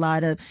think, in a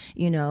lot of,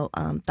 you know,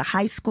 the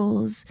high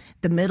schools,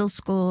 the middle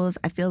schools.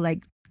 I feel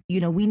like, you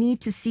know, we need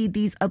to see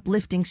these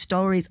uplifting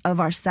stories of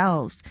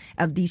ourselves,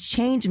 of these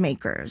change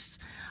makers.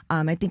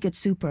 I think it's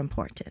super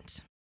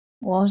important.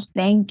 Well,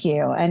 thank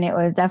you. And it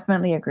was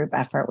definitely a group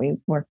effort. We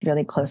worked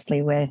really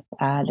closely with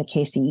the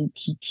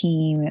KCET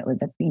team. It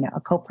was a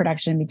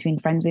co-production between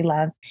Friends We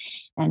Love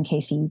and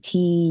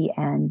KCET,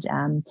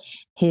 and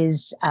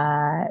his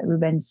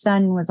Ruben's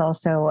son was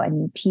also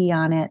an EP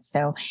on it.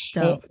 So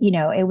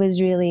it was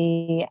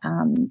really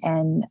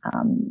and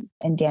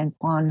Dan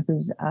Kwan,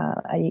 who's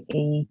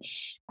a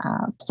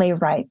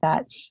playwright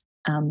that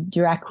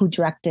who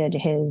directed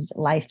his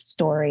life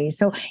story.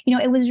 So,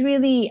 it was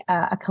really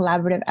a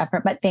collaborative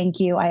effort, but thank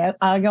you. I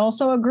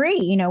also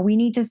agree, we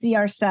need to see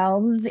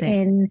ourselves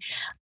in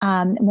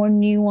more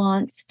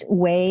nuanced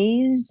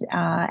ways.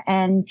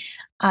 And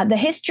the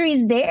history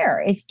is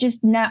there. It's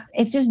just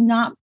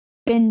not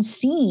been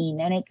seen,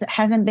 and it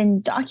hasn't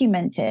been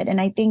documented. And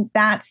I think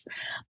that's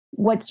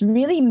what's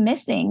really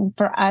missing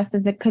for us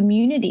as a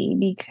community,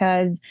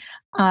 because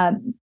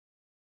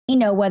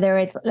whether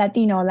it's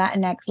Latino,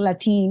 Latinx,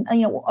 Latin,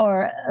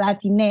 or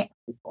Latine,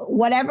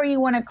 whatever you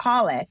want to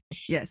call it.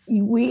 Yes.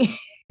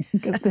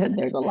 Because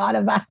there's a lot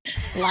of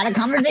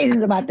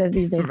conversations about this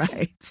these days.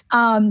 Right.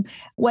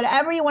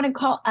 Whatever you want to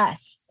call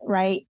us,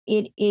 right?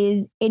 It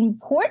is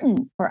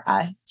important for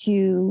us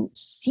to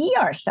see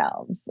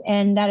ourselves.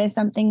 And that is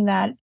something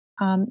that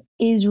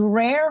is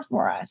rare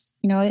for us,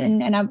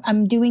 and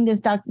I'm doing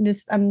this,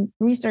 I'm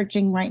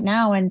researching right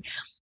now, and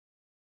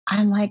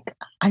I'm like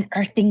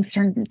unearthing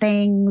certain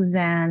things,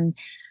 and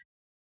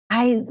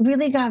I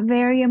really got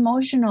very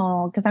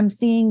emotional because I'm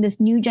seeing this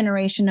new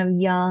generation of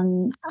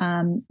young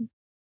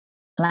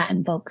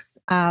Latin folks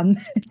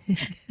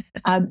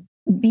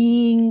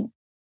being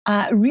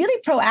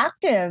really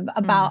proactive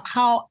about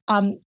how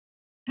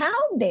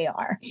proud they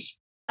are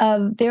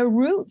of their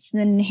roots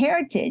and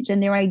heritage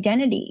and their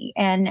identity,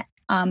 and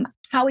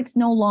how it's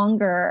no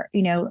longer,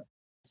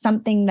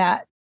 something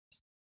that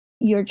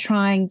you're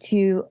trying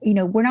to,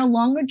 we're no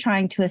longer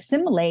trying to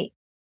assimilate,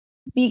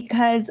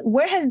 because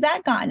where has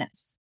that gotten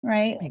us?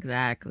 Right.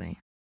 Exactly.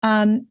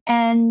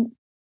 And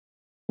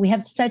we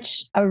have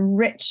such a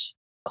rich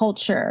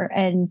culture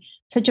and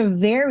such a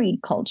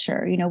varied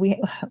culture, oh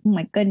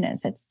my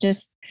goodness, it's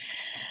just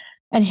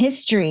an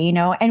history,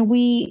 and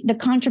the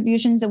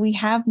contributions that we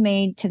have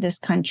made to this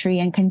country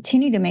and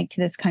continue to make to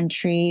this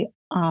country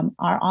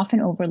are often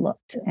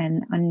overlooked.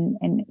 And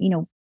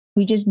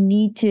we just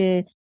need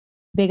to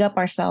big up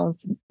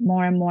ourselves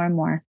more and more and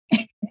more.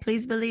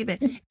 Please believe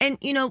it. And,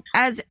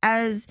 as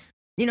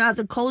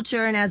a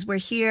culture, and as we're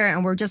here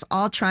and we're just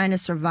all trying to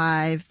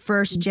survive,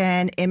 first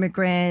gen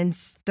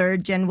immigrants,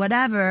 third gen,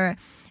 whatever,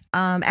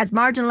 as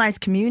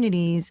marginalized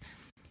communities,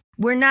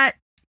 we're not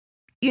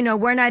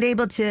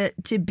able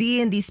to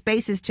be in these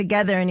spaces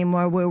together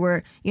anymore, where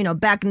we're,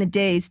 back in the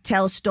days,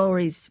 tell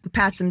stories,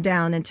 pass them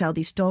down and tell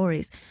these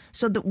stories.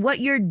 So what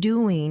you're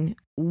doing,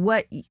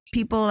 what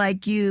people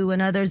like you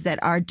and others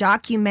that are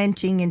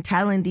documenting and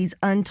telling these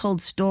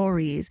untold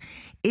stories,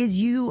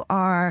 is you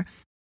are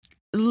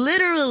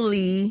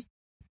literally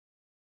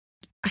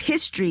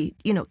history,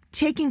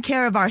 taking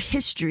care of our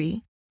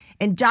history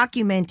and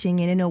documenting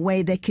it in a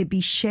way that could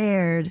be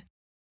shared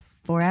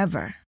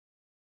forever.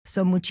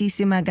 So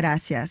muchísimas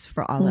gracias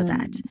for all of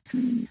that.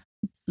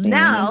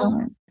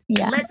 Now,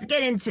 let's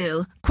get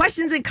into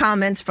questions and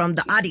comments from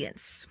the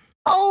audience.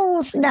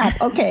 Oh,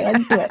 snap. Okay,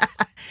 let's do it.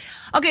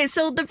 Okay,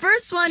 so the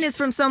first one is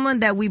from someone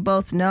that we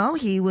both know.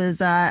 He was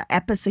on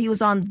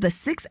the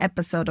 6th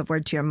episode of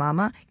Word to Your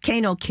Mama,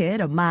 Kano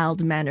Kid, a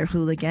mild-mannered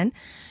hooligan.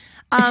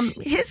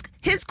 His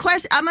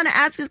question, I'm going to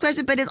ask his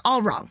question, but it's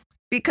all wrong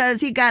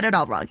because he got it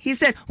all wrong. He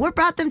said, what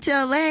brought them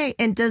to LA,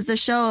 and does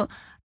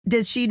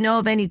she know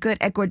of any good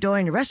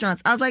Ecuadorian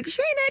restaurants? I was like,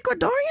 she ain't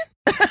Ecuadorian?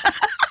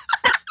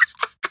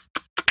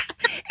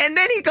 And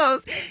then he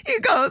goes,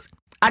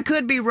 I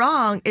could be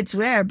wrong. It's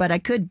rare, but I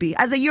could be.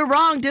 I said, you're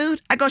wrong, dude.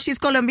 I go, she's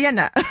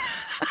Colombiana.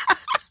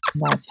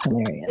 That's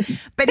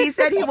hilarious. But he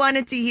said he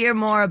wanted to hear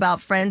more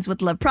about Friends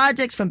with Love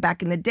projects from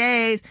back in the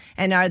days,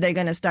 and are they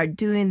going to start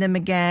doing them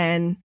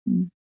again?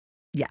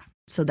 Yeah,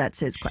 so that's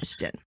his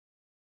question.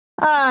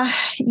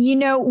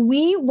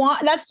 We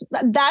want,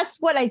 that's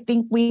what I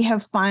think we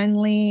have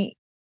finally,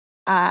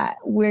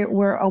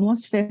 we're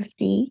almost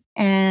 50,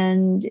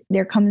 and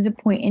there comes a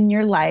point in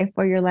your life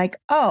where you're like,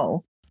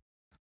 oh,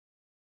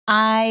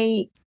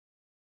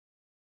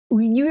 you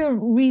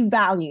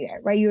revalue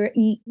it, right? You're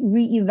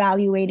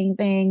reevaluating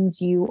things.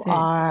 You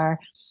are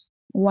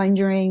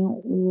wondering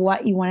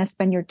what you want to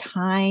spend your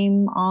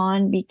time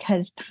on,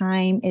 because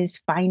time is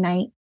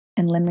finite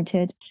and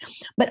limited.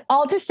 But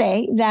all to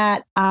say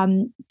that,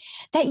 we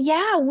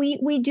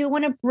do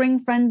want to bring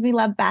Friends We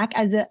Love back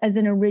as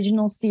an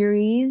original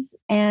series,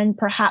 and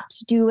perhaps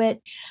do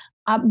it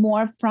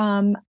more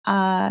from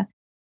a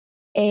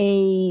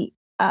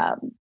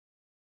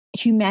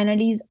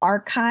humanities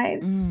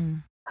archive,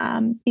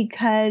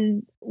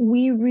 because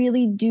we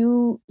really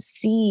do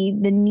see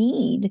the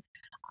need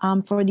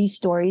for these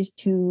stories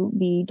to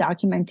be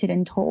documented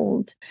and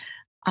told,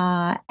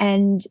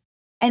 and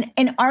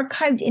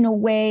archived in a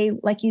way,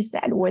 like you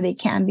said, where they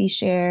can be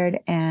shared,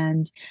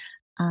 and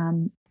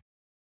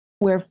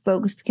where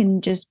folks can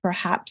just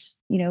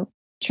perhaps,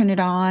 turn it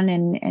on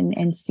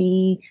and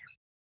see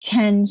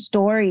 10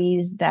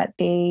 stories that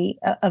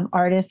of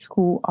artists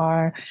who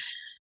are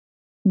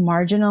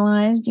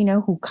marginalized,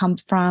 who come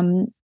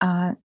from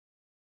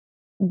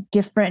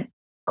different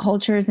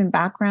cultures and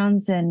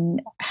backgrounds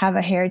and have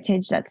a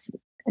heritage that's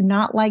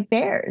not like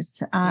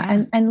theirs,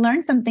 and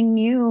learn something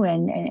new,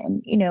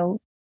 and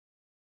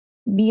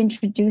be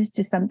introduced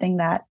to something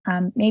that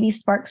maybe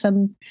sparks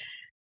some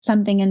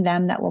something in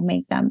them that will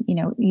make them,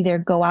 either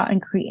go out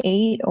and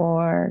create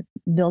or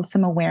build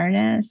some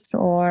awareness,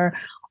 or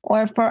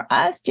for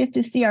us just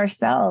to see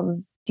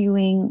ourselves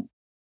doing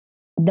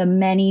the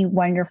many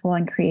wonderful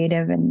and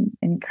creative and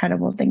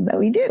incredible things that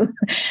we do.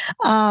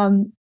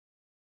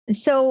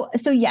 So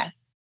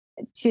yes,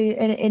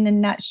 in a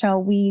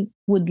nutshell, we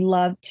would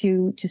love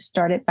to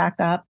start it back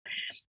up.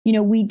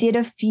 We did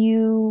a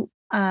few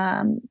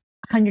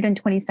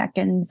 120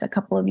 seconds a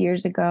couple of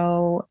years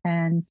ago,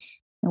 and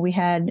we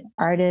had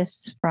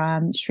artists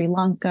from Sri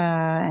Lanka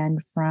and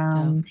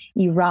from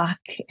Iraq,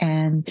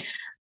 and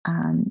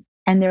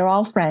they're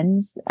all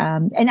friends.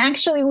 And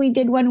actually, we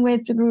did one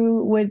with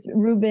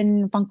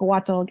Ruben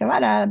Pancawato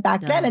Guevara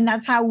back then, and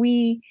that's how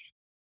we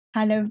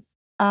kind of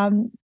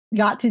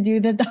got to do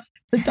the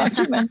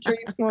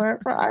documentary for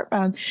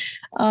Artbound.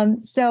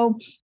 So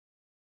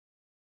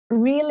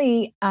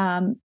really,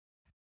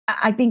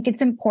 I think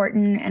it's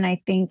important, and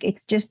I think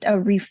it's just a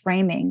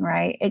reframing,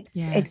 right?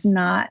 It's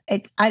not.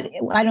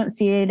 I don't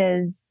see it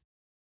as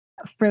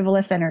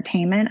frivolous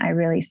entertainment. I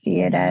really see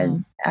it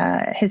as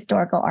a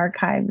historical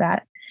archive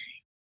that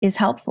is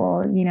helpful,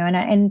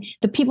 and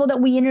the people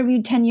that we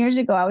interviewed 10 years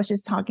ago, I was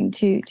just talking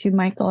to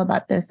Michael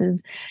about this,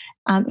 is,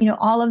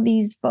 all of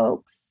these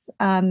folks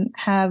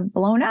have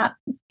blown up,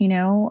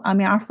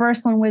 our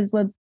first one was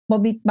with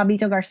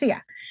Babito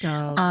Garcia.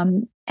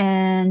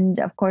 And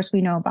of course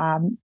we know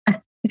Bob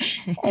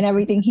and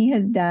everything he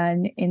has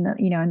done in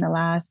the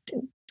last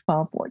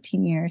 12,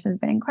 14 years has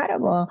been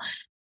incredible.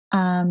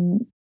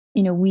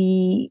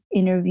 We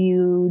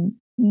interviewed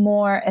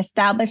more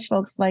established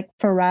folks like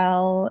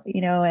Pharrell,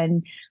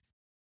 and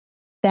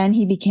then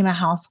he became a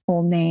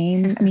household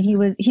name. I mean, he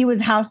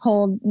was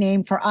household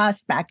name for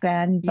us back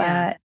then,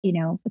 but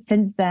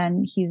since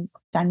then he's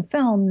done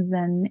films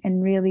and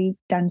really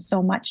done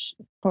so much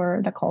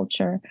for the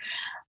culture.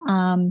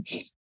 And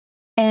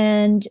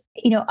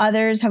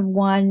others have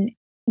won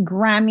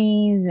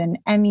Grammys and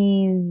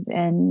Emmys,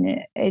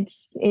 and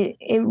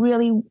it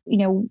really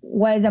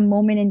was a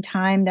moment in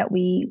time that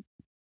we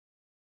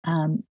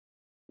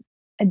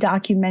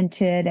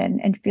documented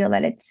and feel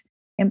that it's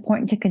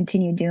important to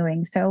continue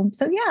doing. So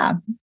yeah,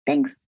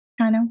 thanks,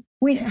 Chano.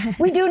 We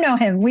do know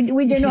him.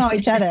 We do know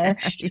each other,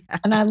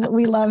 and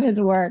we love his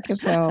work.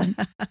 So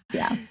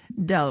yeah.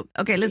 Dope.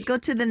 Okay, let's go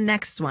to the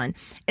next one.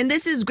 And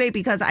this is great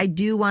because I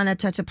do want to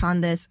touch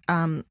upon this.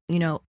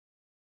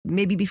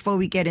 Maybe before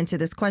we get into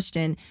this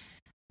question,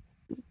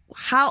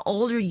 how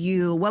old are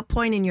you? What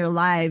point in your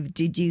life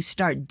did you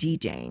start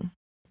DJing?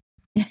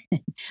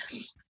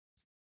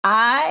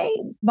 I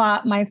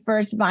bought my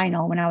first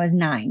vinyl when I was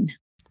 9.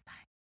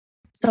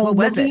 So what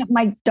was looking at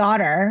my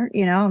daughter,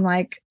 I'm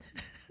like,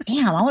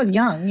 damn, I was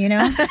young,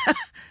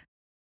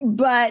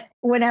 But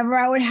whenever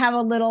I would have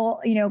a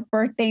little,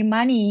 birthday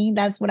money,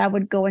 that's what I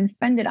would go and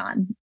spend it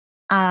on.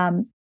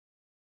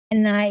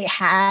 And I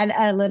had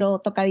a little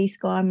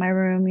tocadisco in my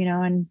room,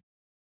 and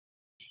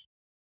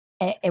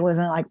it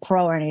wasn't like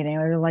pro or anything.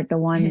 It was like the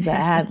ones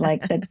that had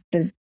like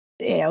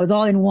it was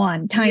all in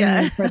one,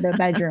 tiny for the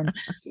bedroom.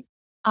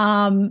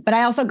 But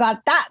I also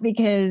got that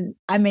because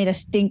I made a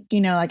stink,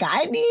 like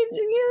I need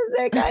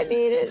music, I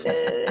need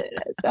it.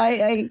 So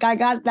I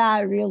got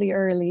that really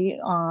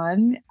early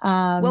on.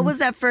 What was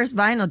that first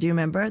vinyl? Do you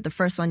remember the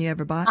first one you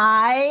ever bought?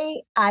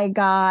 I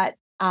got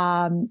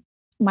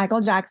Michael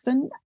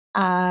Jackson.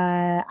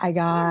 I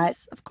got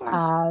of course.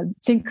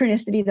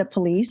 Synchronicity, The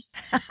Police.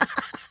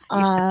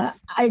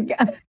 Yes. I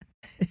got,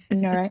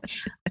 right?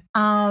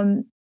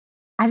 I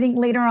think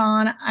later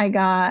on I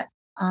got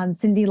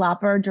Cyndi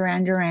Lauper,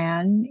 Duran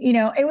Duran.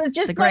 It was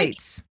just the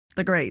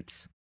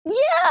greats.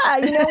 Yeah,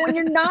 when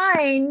you're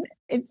 9,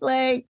 it's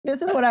like,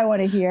 this is what I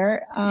want to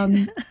hear.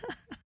 I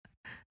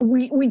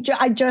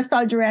just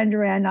saw Duran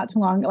Duran not too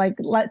long, like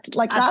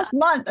last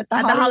month at the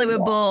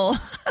Hollywood Bowl.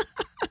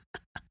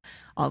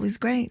 Always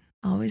great.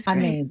 Always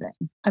great.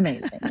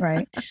 Amazing,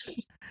 right?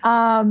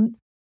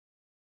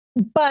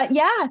 But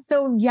yeah,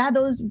 so yeah,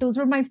 those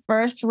were my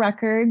first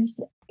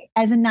records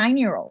as a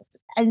 9-year-old.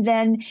 And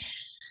then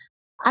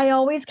I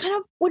always kind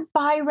of would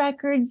buy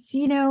records,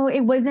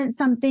 it wasn't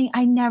something,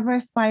 I never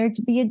aspired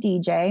to be a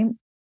DJ.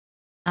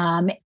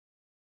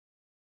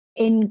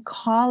 In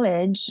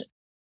college,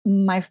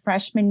 my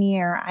freshman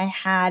year, I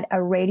had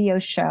a radio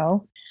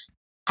show.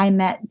 I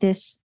met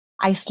this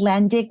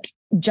Icelandic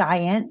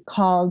giant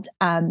called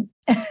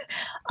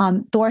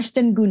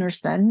Thorsten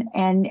Gunnarsson,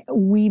 and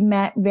we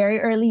met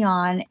very early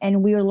on,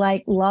 and we were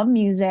like, love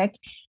music.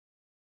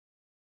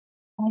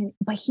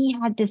 But he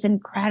had this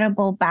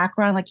incredible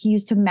background. Like he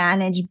used to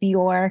manage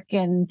Bjork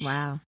and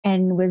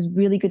was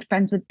really good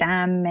friends with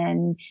them.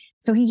 And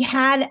so he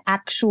had an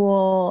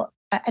actual,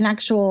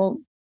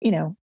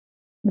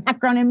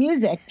 background in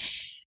music.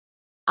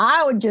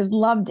 I would just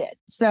loved it.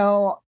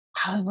 So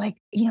I was like,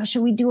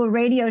 should we do a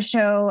radio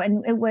show?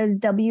 And it was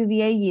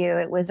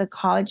WVAU. It was a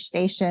college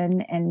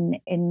station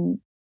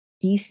in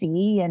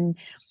DC. And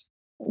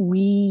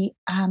we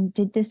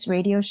did this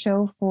radio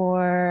show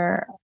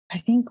for, I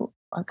think,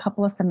 a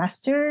couple of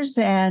semesters,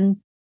 and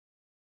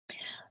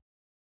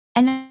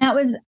And that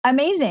was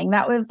amazing.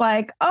 That was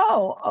like,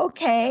 oh,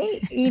 okay.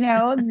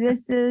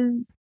 This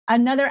is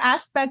another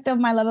aspect of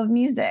my love of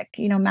music,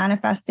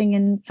 manifesting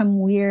in some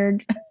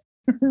weird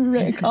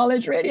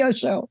college radio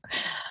show.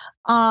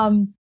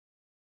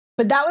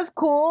 But that was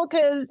cool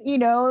because,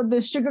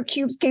 the Sugar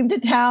Cubes came to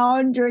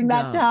town during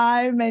that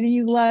time, and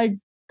he's like,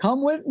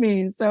 come with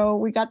me. So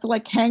we got to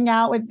like hang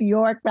out with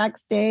Bjork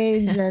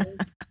backstage, and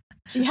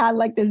she had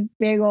like this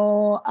big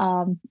old,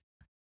 I'm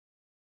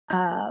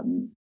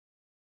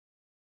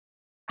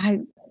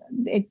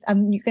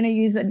going to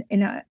use it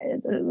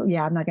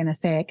I'm not going to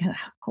say it.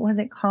 What was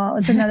it called?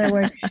 It's another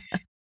word.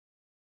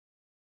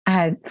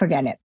 I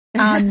forget it.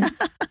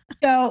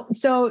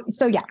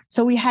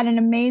 So we had an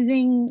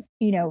amazing,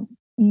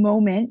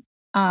 moment,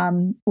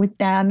 with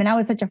them. And I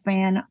was such a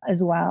fan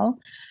as well.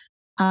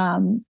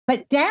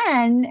 But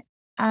then,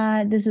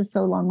 this is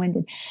so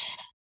long-winded.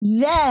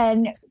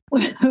 Then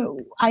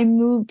I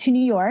moved to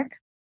New York,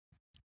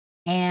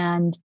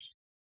 and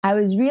I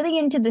was really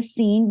into the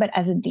scene, but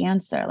as a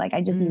dancer, like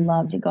I just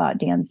love to go out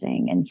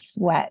dancing and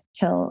sweat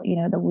till,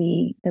 the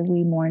wee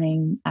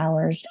morning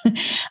hours.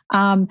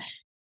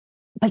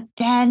 But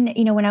then,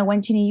 when I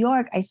went to New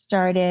York, I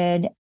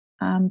started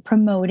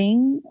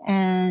promoting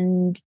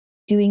and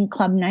doing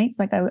club nights.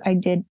 Like I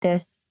did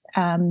this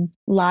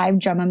live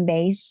drum and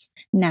bass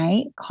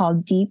night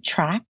called Deep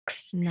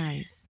Tracks.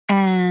 Nice.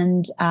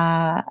 And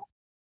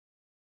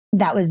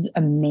that was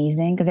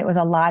amazing because it was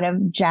a lot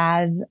of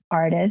jazz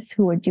artists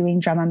who were doing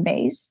drum and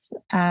bass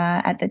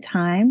at the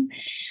time.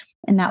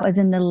 And that was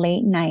in the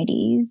late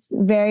 90s,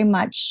 very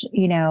much,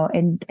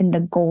 in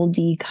the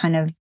Goldie kind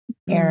of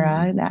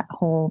era, that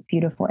whole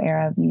beautiful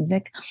era of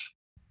music.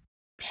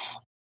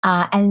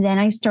 And then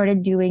I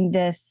started doing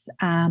this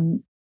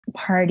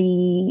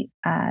party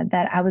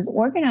that I was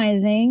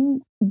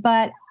organizing,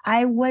 but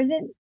I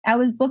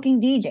was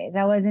booking DJs.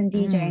 I wasn't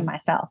DJing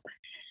myself.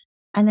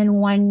 And then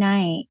one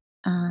night,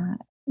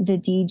 the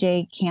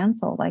DJ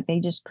canceled, like they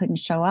just couldn't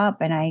show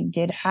up. And I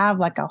did have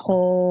like a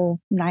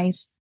whole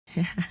nice,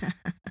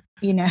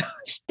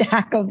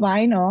 stack of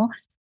vinyl.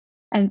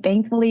 And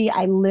thankfully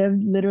I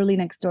lived literally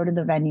next door to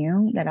the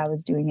venue that I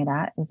was doing it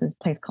at. It was this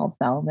place called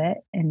Velvet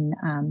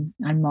on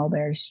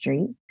Mulberry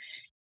Street.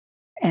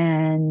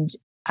 And,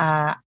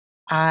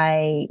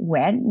 I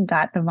went and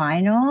got the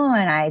vinyl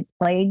and I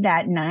played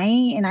that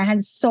night and I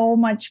had so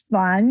much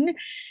fun.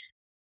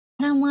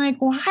 And I'm like,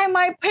 why am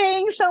I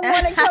paying someone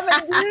to come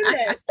and do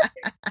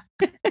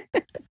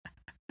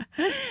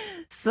this?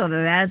 So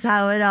that's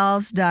how it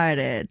all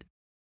started.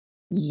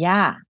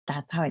 Yeah,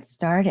 that's how it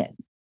started.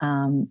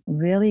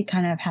 Really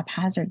kind of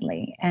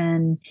haphazardly.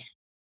 And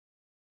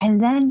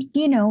then,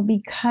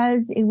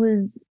 because it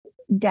was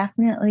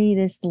definitely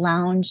this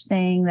lounge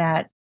thing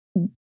that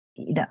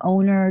the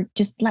owner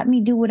just let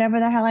me do whatever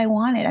the hell I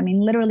wanted. I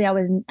mean, literally I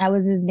was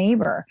his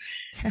neighbor.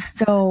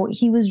 So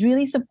he was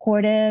really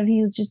supportive.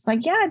 He was just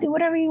like, yeah, do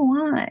whatever you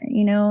want.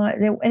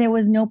 There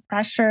was no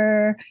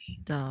pressure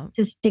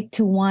to stick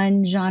to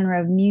one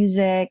genre of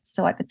music.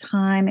 So at the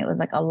time it was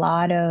like a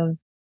lot of,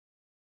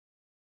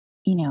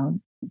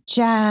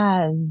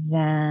 jazz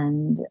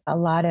and a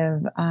lot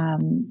of,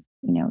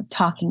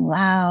 Talking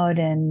Loud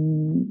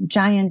and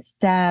Giant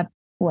Step.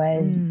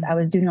 I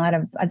was doing a lot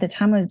of, at the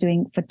time I was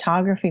doing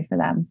photography for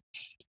them.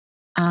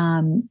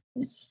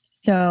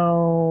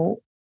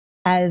 So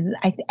as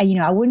I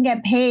wouldn't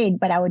get paid,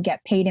 but I would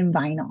get paid in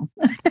vinyl.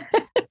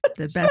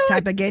 The best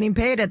type of getting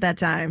paid at that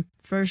time,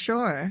 for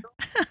sure.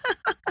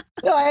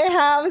 So I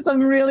have some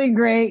really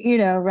great,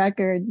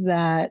 records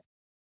that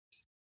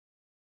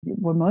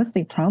were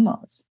mostly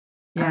promos.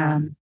 Yeah.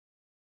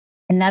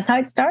 And that's how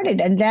it started.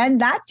 And then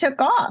that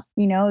took off,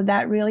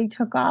 that really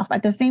took off.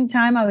 At the same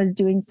time, I was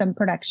doing some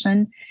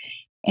production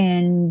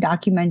in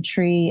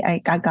documentary. I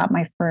got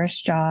my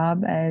first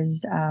job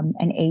as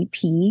an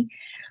AP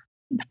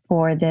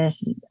for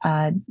this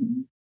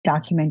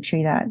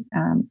documentary that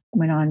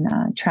went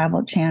on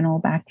Travel Channel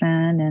back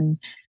then. And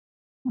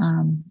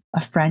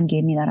a friend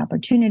gave me that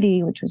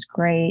opportunity, which was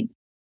great.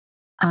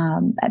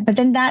 But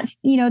then that's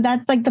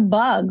like the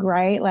bug,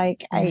 right?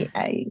 Like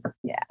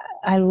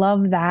I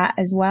love that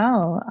as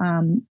well.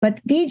 But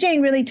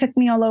DJing really took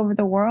me all over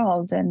the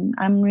world, and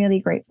I'm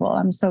really grateful.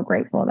 I'm so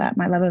grateful that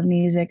my love of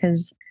music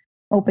has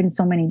opened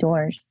so many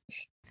doors.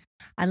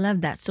 I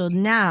love that. So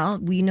now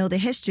we know the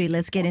history.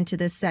 Let's get into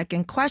the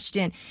second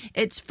question.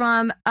 It's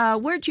from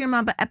Word to Your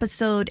Mama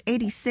episode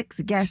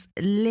 86 guest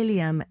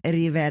Lilian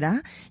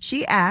Rivera.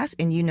 She asked,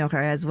 and you know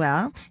her as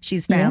well.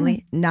 She's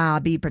family,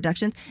 Nabi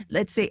Productions.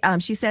 Let's see.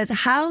 She says,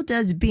 how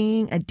does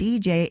being a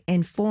DJ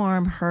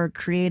inform her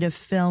creative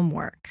film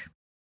work?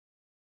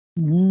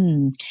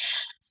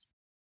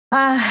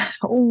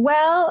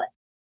 Well,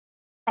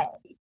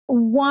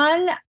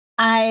 one,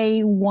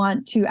 I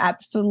want to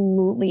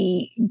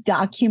absolutely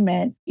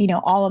document,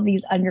 all of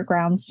these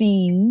underground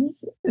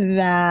scenes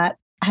that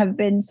have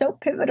been so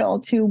pivotal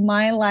to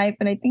my life,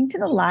 and I think to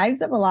the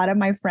lives of a lot of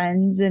my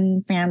friends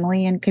and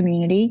family and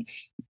community.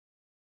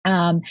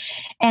 And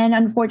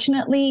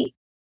unfortunately,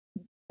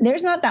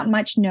 there's not that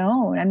much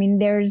known. I mean,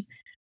 there's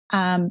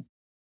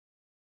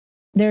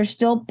there's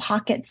still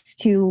pockets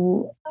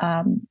to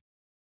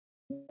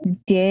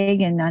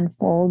dig and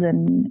unfold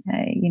and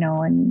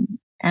and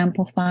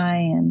amplify.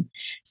 And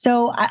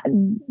so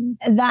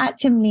that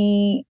to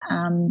me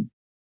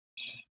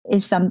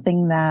is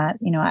something that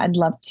I'd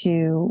love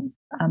to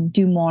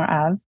do more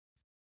of.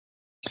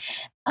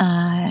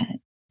 I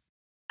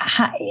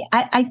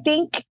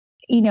think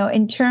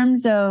in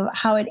terms of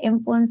how it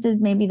influences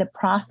maybe the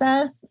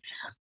process,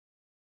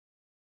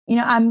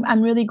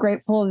 I'm really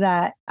grateful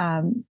that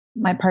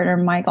my partner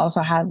Mike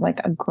also has like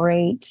a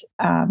great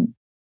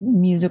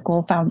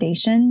musical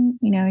foundation.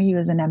 He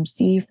was an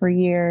MC for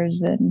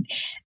years and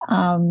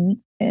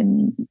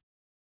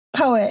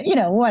poet,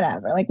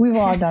 whatever. Like we've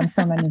all done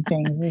so many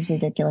things. It's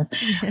ridiculous.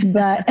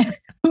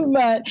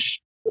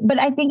 But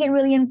I think it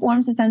really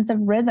informs a sense of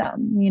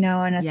rhythm,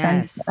 and a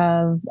sense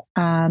of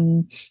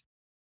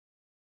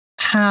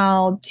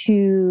how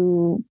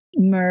to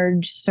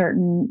merge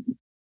certain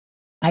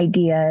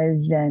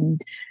ideas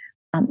and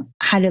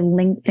how to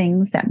link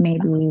things that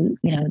maybe,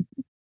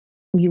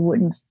 you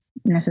wouldn't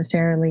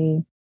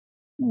necessarily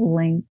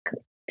link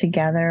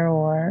together,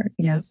 or,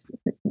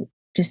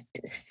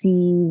 just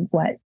see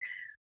what,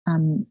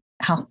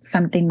 how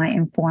something might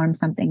inform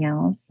something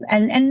else.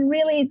 And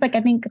really it's like,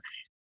 I think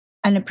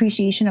an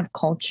appreciation of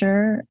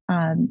culture,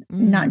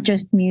 not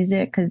just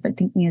music, because I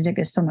think music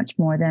is so much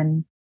more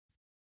than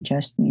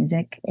just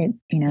music. It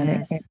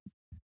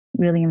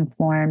really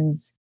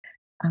informs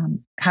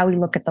how we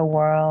look at the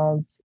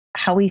world,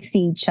 how we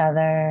see each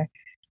other,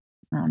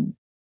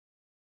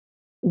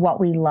 what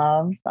we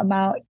love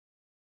about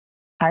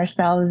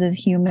ourselves as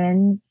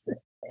humans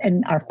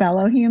and our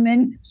fellow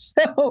humans.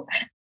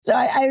 So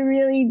I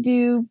really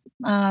do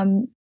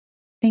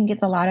think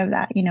it's a lot of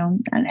that,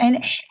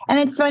 and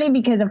it's funny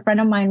because a friend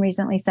of mine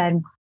recently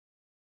said,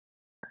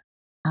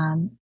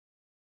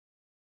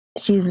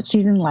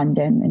 she's in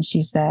London, and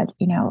she said,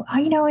 in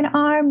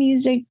our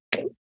music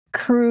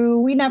crew,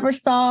 we never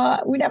saw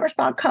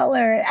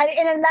color.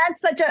 And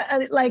that's such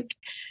a like,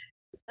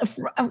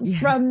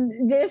 from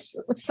this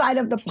side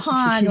of the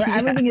pond where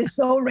everything is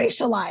so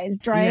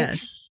racialized, right?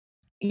 Yes.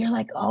 You're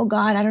like, oh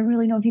God, I don't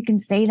really know if you can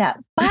say that.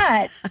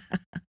 But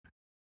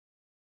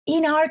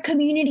in our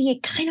community,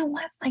 it kind of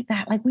was like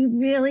that. Like we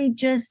really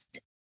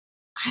just,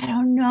 I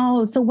don't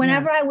know. So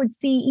whenever I would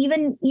see,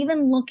 even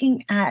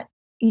looking at,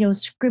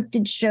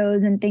 scripted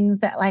shows and things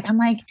that like, I'm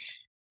like,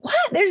 what?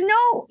 There's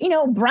no,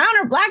 brown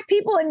or black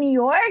people in New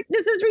York.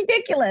 This is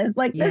ridiculous.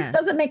 Like this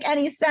doesn't make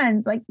any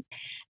sense. Like,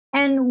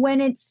 and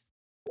when it's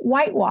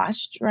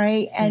whitewashed,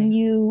 right? And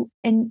you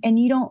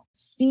don't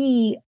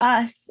see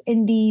us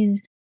in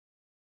these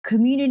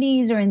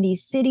communities or in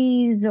these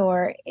cities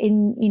or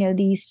in,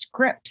 these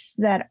scripts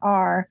that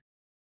are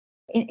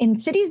in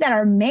cities that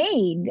are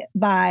made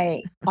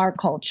by our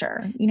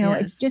culture.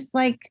 It's just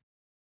like,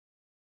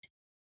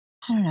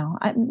 I don't know.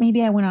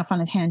 Maybe I went off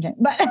on a tangent,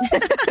 but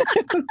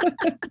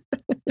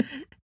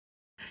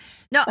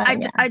no,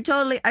 I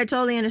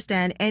totally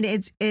understand, and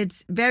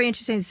it's very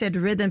interesting you said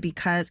rhythm,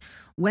 because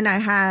when I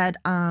had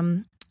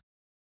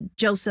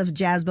Joseph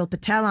Jasbo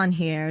Patel on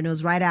here, and it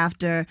was right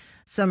after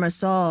Summer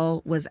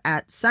Soul was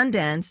at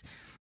Sundance,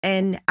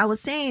 and I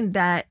was saying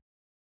that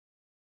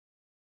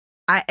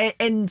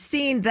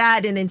seeing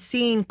that, and then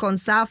seeing Con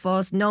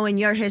Zafos, knowing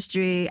your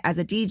history as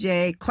a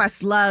DJ,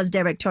 Questlove's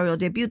directorial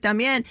debut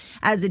también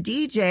as a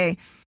DJ,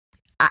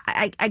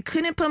 I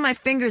couldn't put my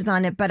fingers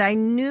on it, but I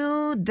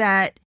knew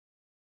that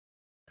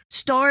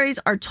stories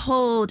are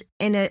told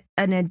in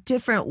a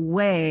different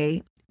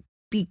way,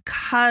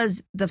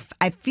 because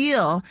I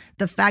feel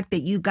the fact that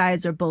you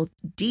guys are both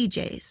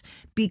DJs,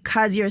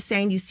 because you're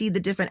saying you see the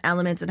different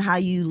elements and how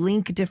you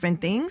link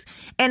different things.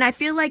 And I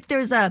feel like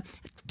there's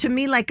to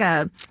me, and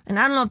I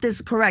don't know if this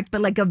is correct,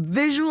 but like a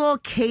visual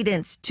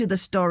cadence to the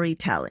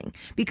storytelling.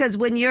 Because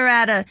when you're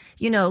at a,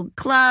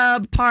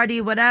 club, party,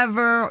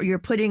 whatever, or you're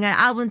putting an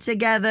album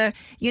together,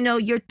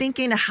 you're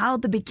thinking of how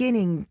the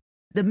beginning,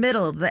 the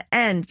middle, the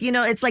end,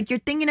 it's like you're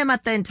thinking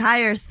about the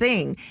entire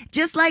thing,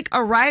 just like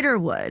a writer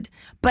would,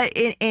 but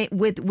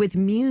with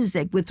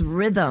music, with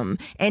rhythm.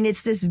 And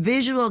it's this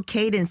visual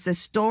cadence, the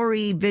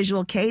story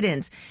visual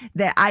cadence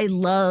that I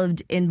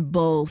loved in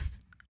both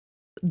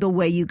the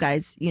way you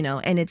guys,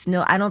 and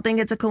I don't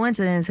think it's a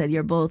coincidence that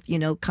you're both,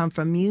 come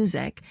from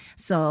music.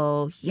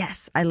 So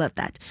yes, I love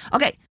that.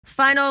 Okay,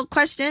 final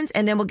questions,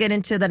 and then we'll get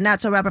into the not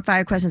so rapid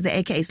fire questions, the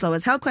AKA slow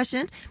as hell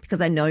questions,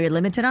 because I know you're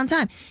limited on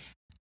time.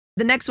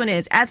 The next one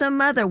is, as a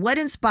mother, what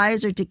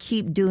inspires her to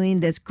keep doing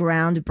this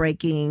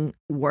groundbreaking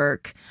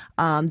work?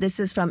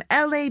 This is from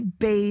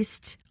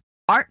LA-based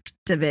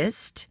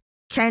archivist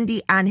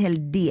Candy Angel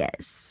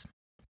Diaz.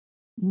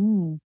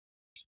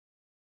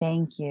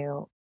 Thank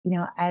you.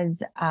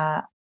 As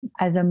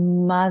a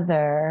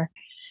mother,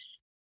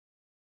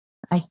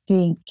 I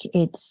think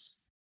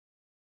it's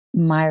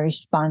my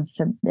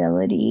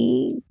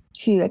responsibility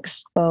to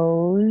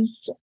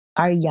expose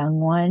our young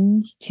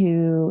ones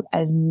to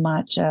as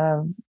much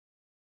of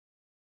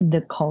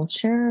the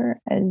culture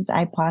as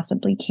I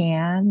possibly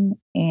can.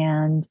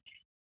 And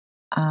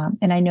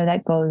I know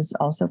that goes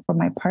also for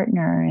my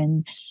partner.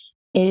 And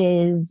it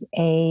is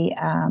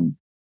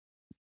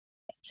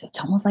it's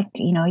almost like,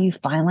 you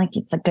find like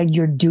it's like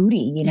your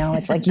duty,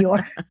 it's like your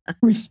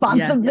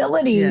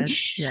responsibility.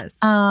 Yes.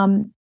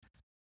 And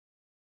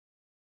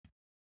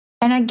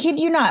I kid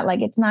you not,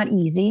 like, it's not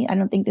easy. I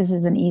don't think this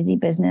is an easy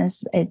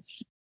business.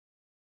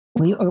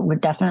 We're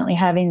definitely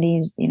having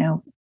these,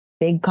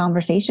 big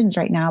conversations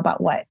right now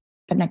about what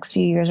the next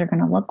few years are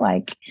going to look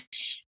like.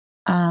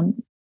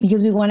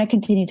 Because we want to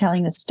continue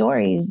telling the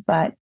stories,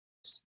 but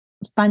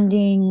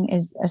funding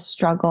is a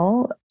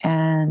struggle,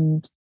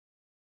 and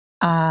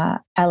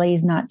LA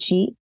is not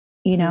cheap.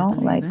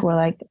 Like, we're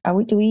like,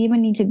 do we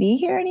even need to be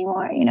here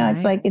anymore? Right.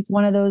 It's like, it's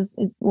one of those,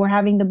 we're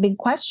having the big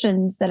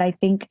questions that I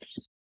think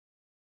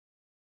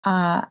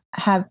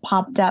have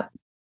popped up,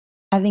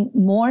 I think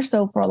more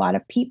so for a lot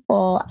of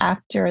people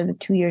after the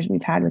 2 years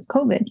we've had with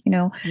COVID,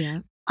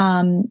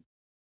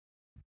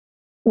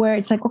 where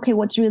it's like, okay,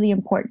 what's really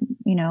important,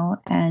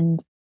 and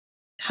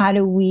how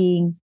do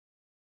we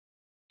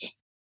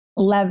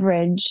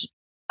leverage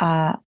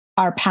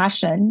our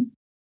passion,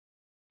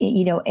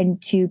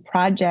 into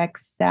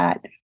projects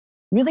that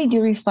really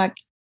do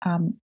reflect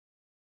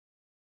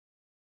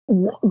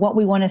what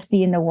we want to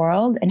see in the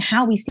world and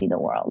how we see the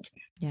world.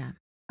 Yeah.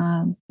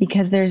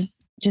 Because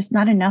there's just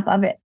not enough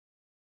of it.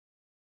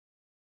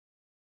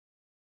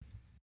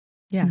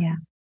 Yeah.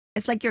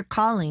 It's like you're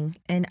calling,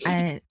 and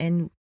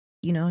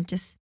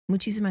just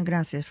muchísimas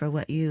gracias for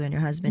what you and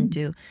your husband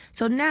do.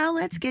 So now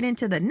let's get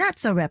into the not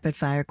so rapid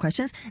fire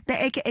questions,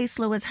 the AKA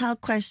slow as hell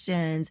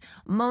questions.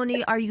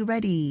 Moni, are you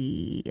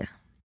ready?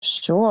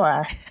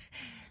 Sure.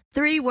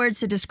 3 words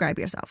to describe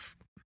yourself.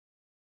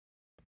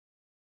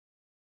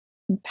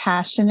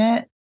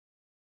 Passionate,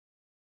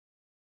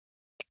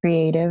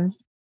 creative,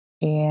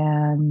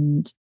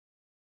 and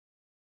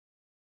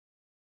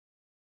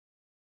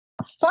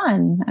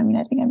fun. I mean,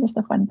 I think I'm just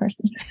a fun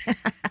person.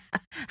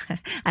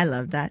 I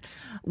love that.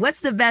 What's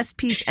the best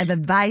piece of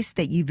advice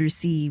that you've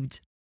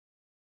received?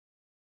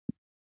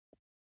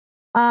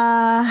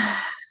 Know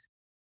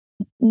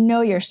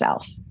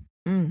yourself.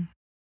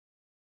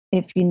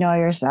 If you know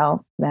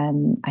yourself,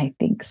 then I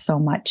think so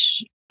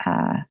much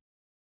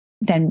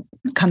then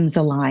comes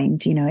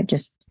aligned. It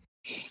just,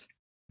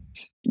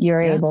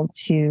 you're able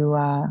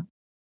to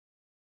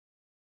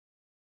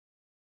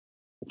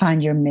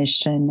find your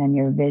mission and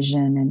your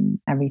vision and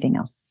everything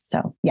else.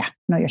 So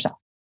know yourself.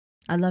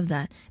 I love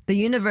that. The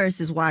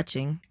universe is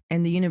watching,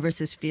 and the universe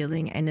is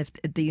feeling. And if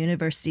the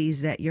universe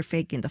sees that you're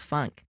faking the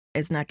funk,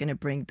 it's not going to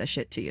bring the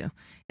shit to you.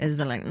 It's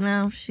been like,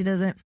 no, she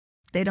doesn't.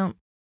 They don't.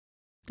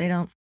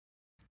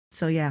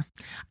 So yeah.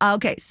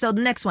 Okay. So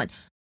the next one.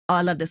 Oh,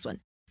 I love this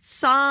one.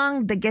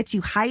 Song that gets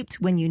you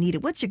hyped when you need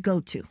it. What's your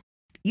go-to?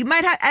 You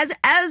might have, as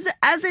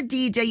a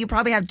DJ, you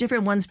probably have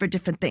different ones for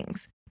different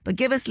things, but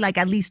give us like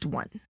at least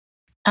one.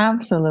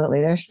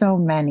 Absolutely. There's so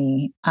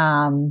many.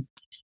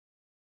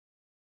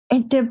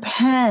 It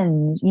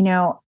depends.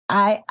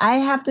 I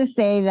have to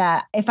say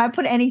that if I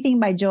put anything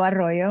by Joe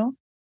Arroyo,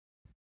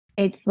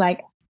 it's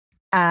like,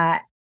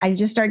 I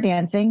just start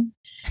dancing.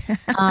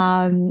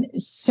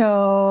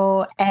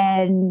 So,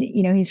 and,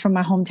 he's from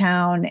my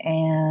hometown,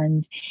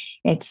 and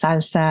it's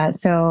salsa.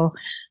 So,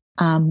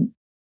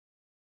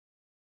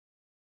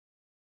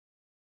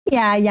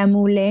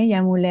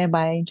 Yamule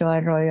by Joe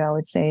Arroyo, I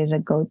would say, is a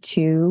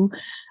go-to.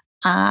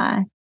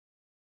 I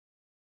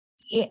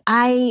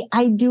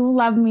do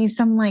love me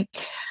some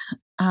like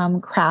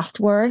craft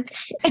work.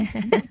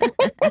 Sometimes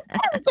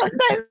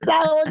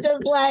that will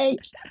just like,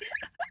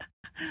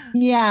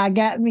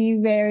 get me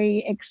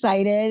very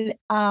excited.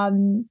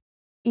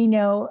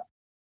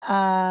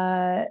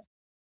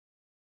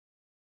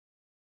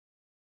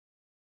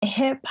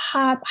 Hip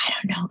hop, I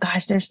don't know,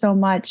 gosh, there's so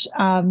much.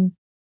 I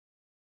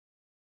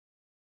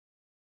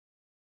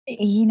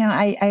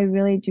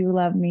really do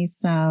love me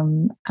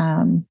some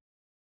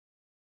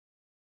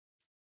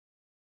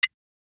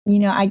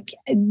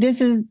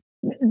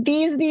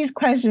these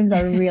questions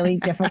are really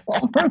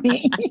difficult for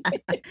me.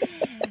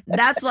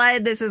 That's why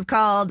this is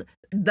called,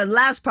 the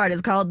last part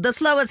is called the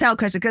slow as hell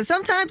question, because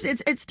sometimes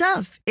it's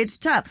tough. It's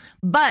tough.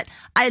 But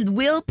I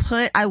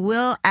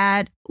will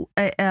add,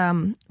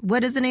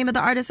 what is the name of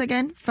the artist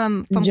again?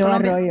 From Joe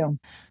Colombia? Arroyo.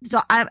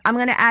 So I'm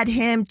going to add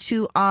him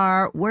to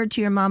our Word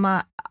to Your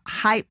Mama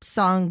hype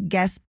song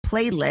guest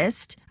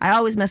playlist. I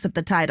always mess up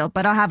the title,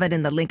 but I'll have it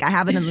in the link. I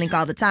have it in the link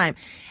all the time.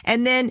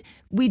 And then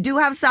we do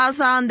have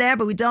salsa on there,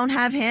 but we don't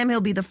have him.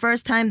 He'll be the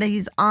first time that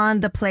he's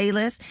on the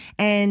playlist.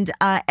 And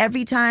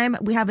every time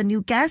we have a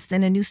new guest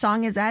and a new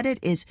song is added,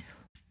 is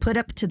put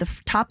up to the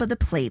top of the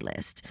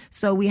playlist.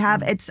 So we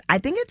have, I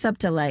think it's up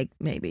to like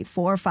maybe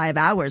 4 or 5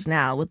 hours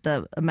now with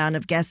the amount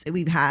of guests that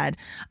we've had.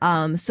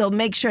 So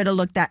make sure to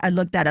look that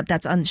up.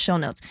 That's on the show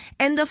notes.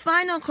 And the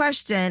final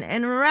question,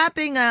 and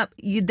wrapping up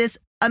this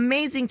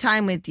amazing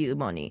time with you,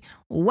 Moni,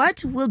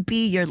 what will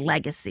be your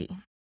legacy?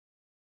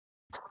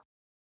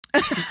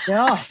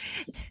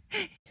 Yes.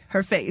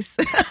 Her face.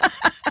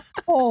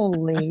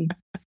 Holy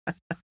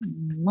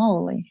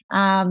moly.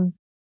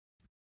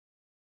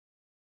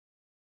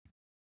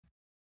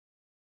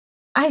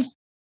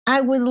 I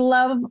would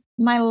love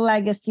my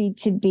legacy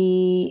to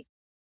be,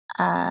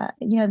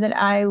 that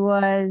I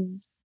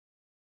was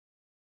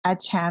a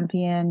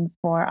champion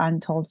for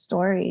untold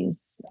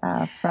stories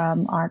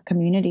from our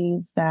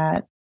communities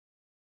that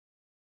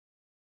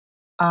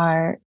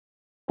are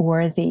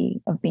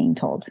worthy of being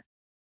told.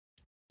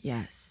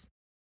 Yes.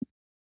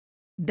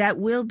 That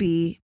will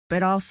be,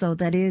 but also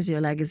that is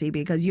your legacy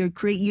because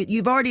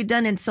you've already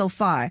done it so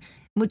far.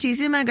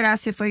 Muchísimas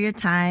gracias for your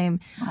time.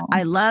 Oh.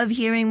 I love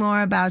hearing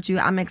more about you.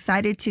 I'm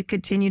excited to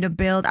continue to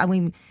build. I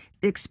mean,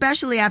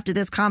 especially after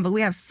this convo,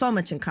 we have so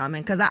much in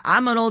common because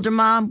I'm an older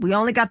mom. We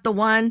only got the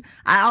one.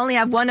 I only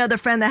have one other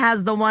friend that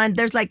has the one.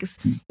 There's like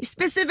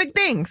specific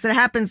things that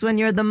happens when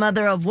you're the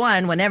mother of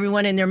one, when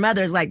everyone in your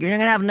mother is like, you're not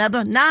going to have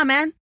another? Nah,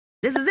 man.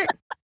 This is it.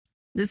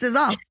 This is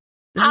all.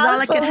 This is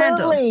all I can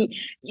handle.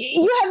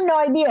 You have no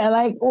idea.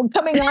 Like,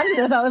 coming on to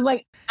this, I was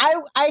like,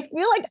 I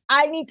feel like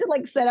I need to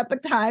like set up a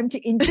time to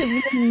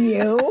interview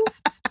you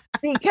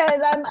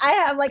because I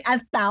have like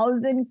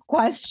 1,000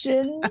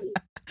 questions.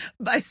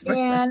 Vice versa.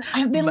 And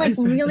I've been like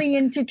really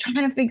into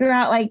trying to figure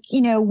out like,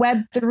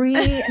 Web3.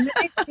 And then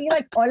I see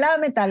like, hola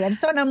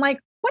metaverso. And I'm like,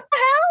 what the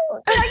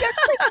hell? Like,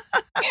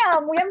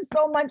 damn, we have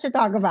so much to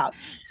talk about.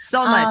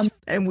 So much.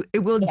 And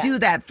we'll do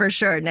that for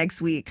sure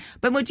next week.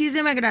 But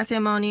muchísimas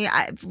gracias, Moni.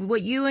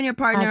 What you and your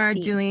partner are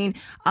doing,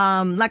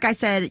 like I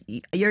said,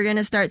 you're going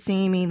to start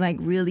seeing me like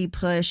really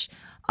push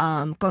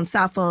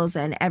consafos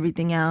and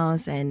everything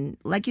else. And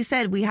like you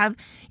said, we have,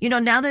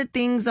 now that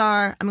things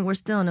are, I mean, we're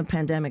still in a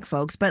pandemic,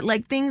 folks, but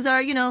like things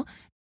are,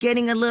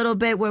 getting a little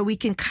bit where we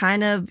can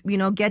kind of,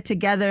 get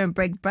together and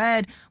break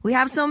bread. We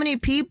have so many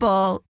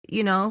people,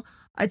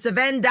 it's a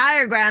Venn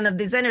diagram of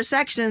these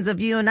intersections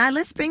of you and I.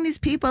 Let's bring these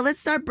people. Let's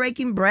start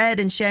breaking bread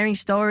and sharing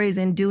stories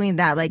and doing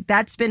that. Like,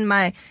 that's been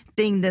my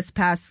thing this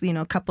past,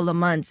 couple of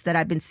months that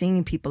I've been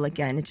seeing people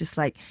again. It's just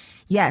like,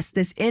 yes,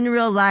 this in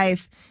real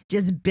life,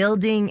 just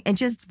building and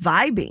just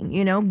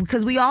vibing,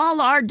 because we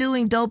all are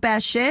doing dope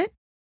ass shit.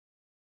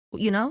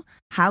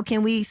 How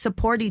can we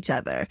support each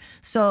other?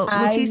 So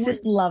I would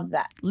love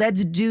that.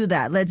 Let's do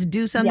that. Let's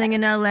do something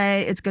in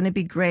LA. It's going to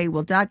be great.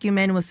 We'll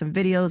document with some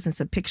videos and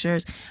some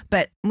pictures.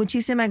 But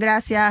muchísimas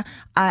gracias.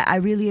 I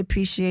really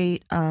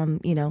appreciate,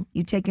 you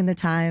taking the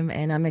time,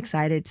 and I'm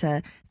excited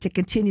to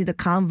continue the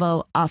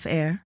convo off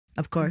air,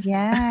 of course.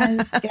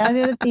 Yes.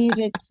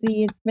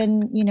 It's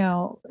been,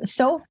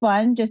 so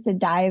fun just to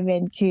dive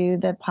into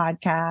the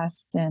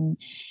podcast, and,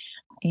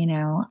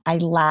 I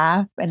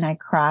laugh and I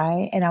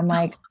cry and I'm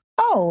like,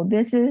 oh,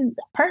 this is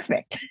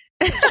perfect.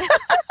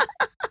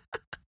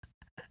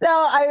 So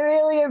I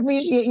really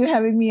appreciate you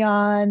having me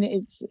on.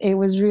 It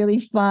was really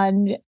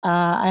fun.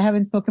 I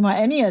haven't spoken about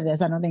any of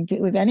this, I don't think,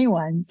 with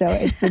anyone. So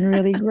it's been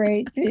really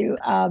great to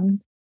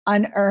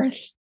unearth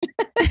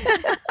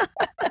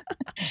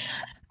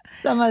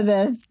some of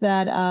this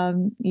that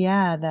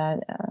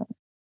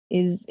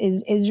is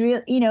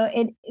real.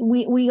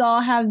 We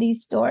all have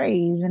these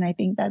stories, and I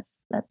think that's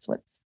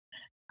what's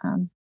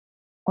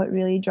what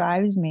really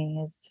drives me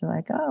is to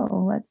like,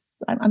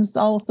 I'm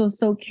also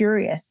so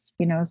curious,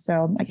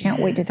 so I can't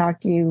wait to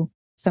talk to you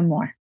some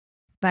more.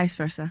 Vice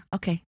versa.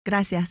 Okay.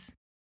 Gracias.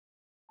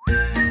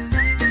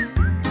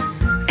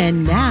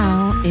 And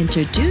now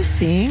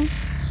introducing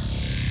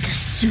the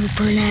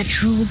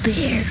Supernatural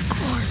Bear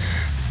Corner.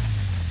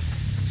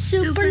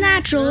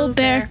 Supernatural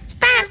Bear.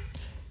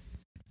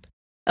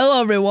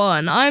 Hello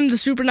everyone, I'm the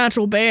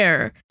Supernatural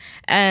Bear,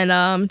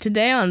 and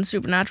today on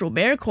Supernatural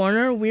Bear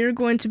Corner, we're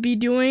going to be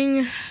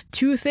doing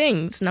two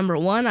things. Number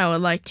one, I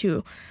would like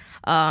to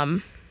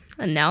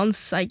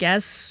announce, I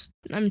guess,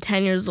 I'm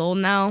 10 years old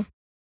now,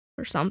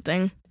 or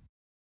something.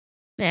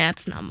 Yeah,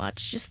 it's not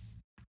much, just,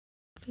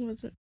 what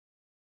was it?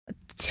 A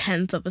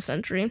 10th of a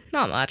century,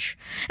 not much.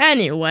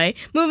 Anyway,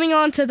 moving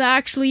on to the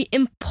actually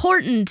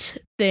important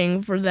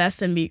thing for the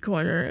SMB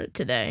Corner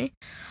today,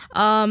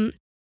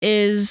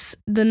 is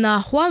the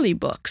Nahuali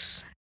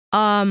books.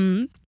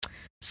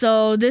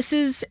 So this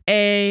is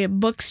a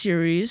book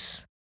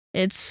series.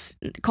 It's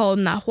called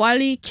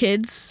Nahuali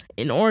Kids: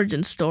 An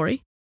Origin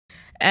Story,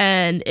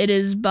 and it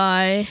is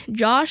by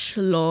Josh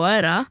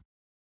Loera.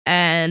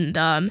 And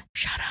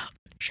shout out,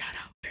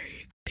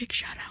 very big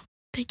shout out.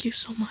 Thank you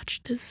so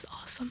much. This is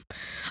awesome.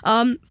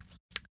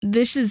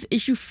 This is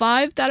issue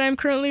 5 that I'm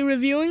currently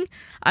reviewing.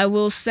 I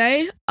will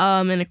say,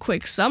 in a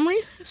quick summary,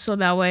 so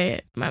that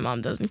way my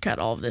mom doesn't cut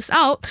all of this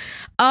out.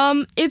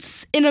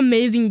 It's an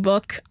amazing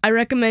book. I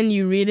recommend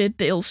you read it.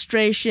 The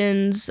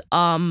illustrations,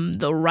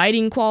 the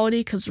writing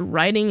quality, because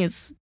writing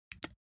is,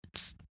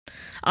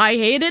 I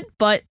hate it,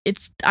 but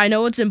I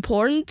know it's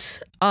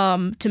important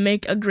to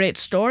make a great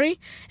story.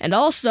 And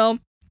also,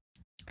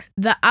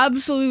 the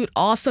absolute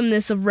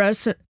awesomeness of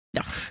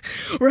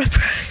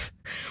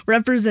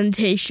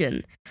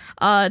representation.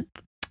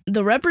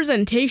 The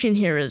representation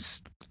here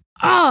is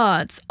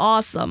it's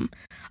awesome,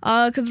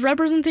 because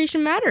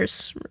representation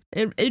matters.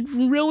 It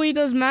really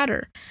does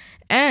matter.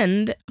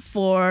 And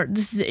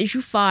this is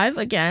issue 5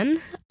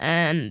 again,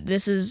 and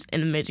this is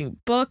an amazing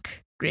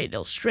book, great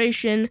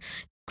illustration,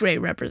 great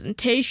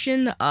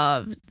representation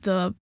of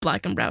the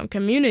Black and brown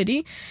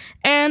community,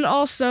 and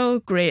also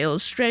great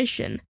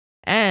illustration.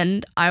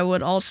 And I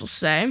would also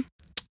say,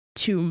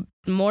 two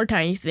more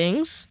tiny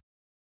things.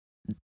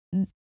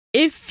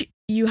 If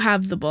you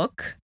have the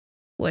book,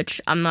 which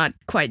I'm not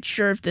quite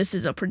sure if this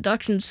is a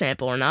production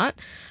sample or not,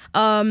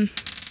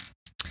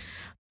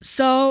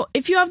 so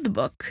if you have the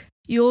book,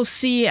 you'll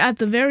see at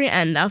the very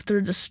end,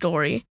 after the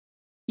story,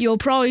 you'll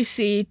probably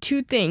see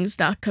two things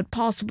that could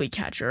possibly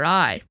catch your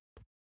eye.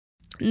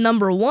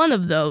 Number one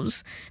of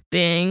those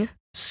being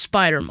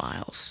Spider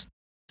Miles.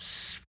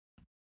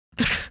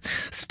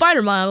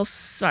 Spider Miles,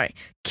 sorry,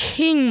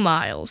 King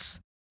Miles.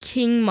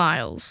 King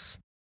Miles.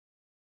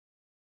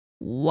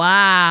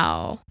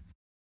 Wow.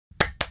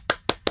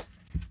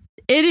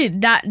 It is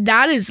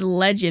that is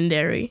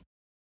legendary.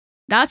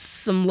 That's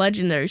some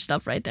legendary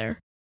stuff right there.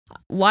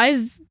 Why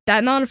is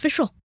that not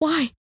official?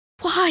 Why?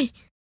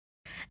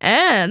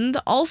 And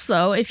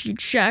also, if you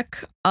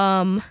check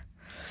on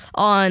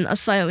a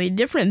slightly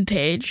different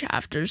page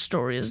after the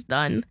story is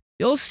done,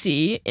 you'll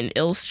see an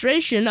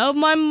illustration of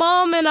my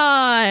mom and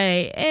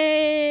I.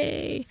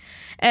 Hey.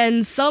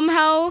 And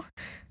somehow,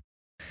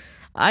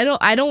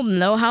 I don't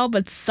know how,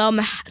 but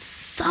somehow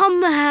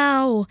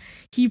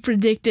he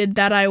predicted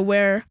that I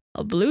wear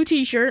a blue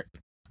t-shirt,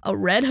 a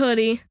red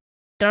hoodie,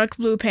 dark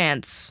blue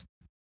pants.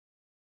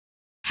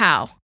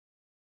 How?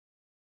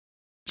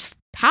 Just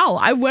how?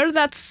 I wear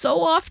that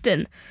so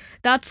often.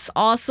 That's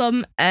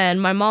awesome.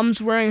 And my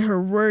mom's wearing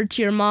her Word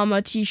to Your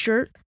Mama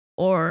t-shirt.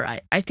 Or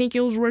I think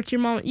it was Word to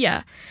Your Mama.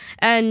 Yeah.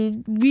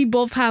 And we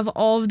both have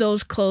all of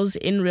those clothes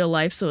in real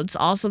life. So it's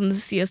awesome to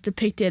see us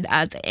depicted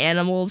as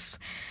animals.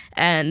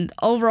 And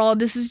overall,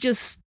 this is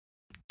just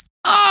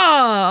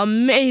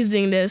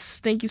amazingness.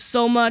 Thank you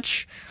so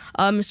much,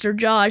 Mr.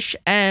 Josh.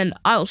 And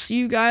I'll see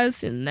you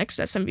guys in the next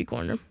SMB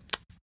Corner.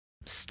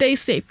 Stay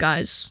safe,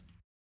 guys.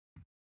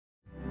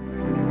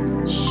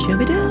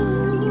 Shoo-be-doo.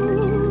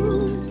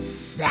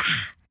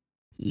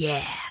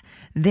 Yeah,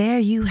 there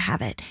you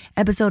have it.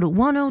 Episode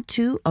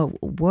 102 of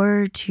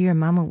Word to Your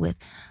Mama with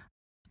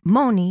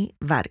Moni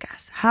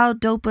Vargas. How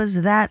dope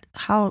was that?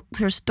 How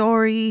her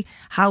story,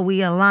 how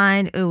we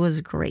aligned, it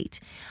was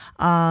great.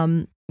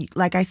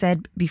 Like I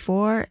said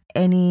before,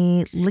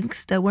 any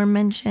links that were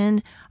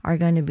mentioned are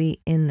going to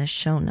be in the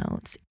show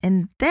notes.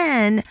 And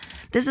then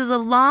this is a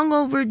long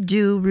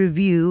overdue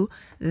review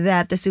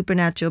that the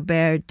Supernatural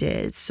Bear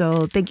did.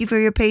 So thank you for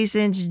your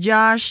patience,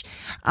 Josh.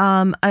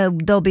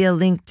 There'll be a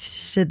link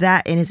to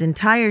that in his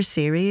entire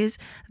series,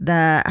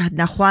 the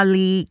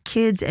Nahuali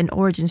Kids and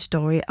Origin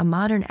Story, a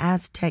modern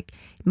Aztec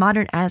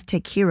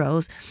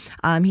heroes.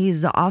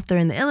 He's the author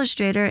and the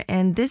illustrator,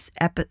 and this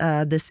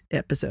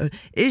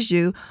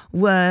issue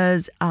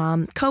was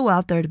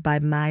co-authored by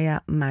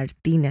Maya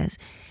Martinez.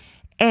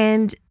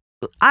 And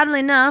oddly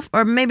enough,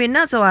 or maybe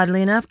not so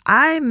oddly enough,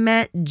 I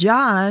met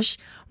Josh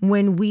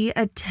when we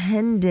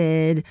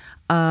attended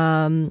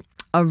a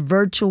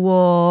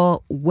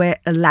virtual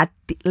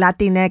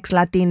Latinx,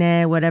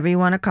 Latine, whatever you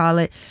want to call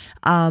it,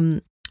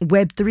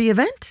 Web3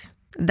 event.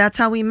 That's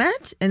how we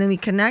met, and then we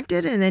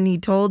connected, and then he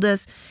told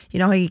us,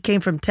 he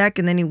came from tech,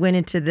 and then he went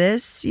into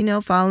this,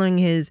 following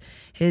his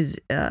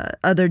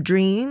other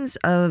dreams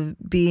of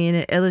being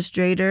an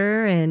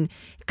illustrator and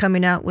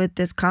coming out with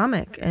this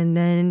comic. And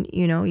then,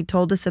 he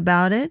told us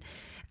about it,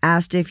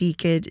 asked if he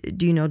could,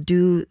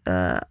 do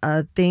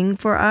a thing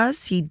for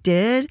us. He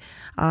did.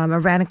 I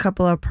ran a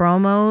couple of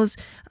promos,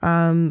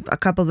 a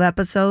couple of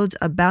episodes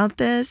about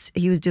this.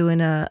 He was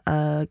doing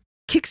a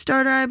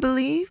Kickstarter, I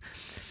believe,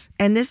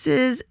 and this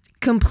is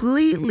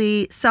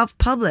completely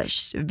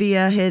self-published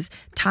via his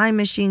Time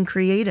Machine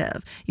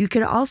Creative. You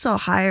could also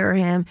hire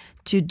him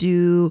to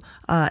do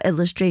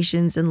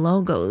illustrations and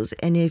logos.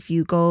 And if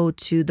you go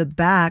to the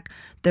back,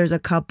 there's a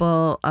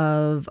couple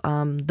of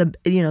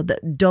the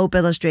dope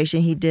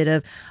illustration he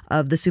did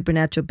of the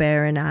Supernatural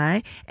Bear and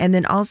I. And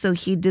then also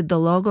he did the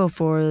logo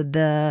for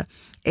the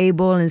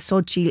Abel and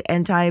Xochitl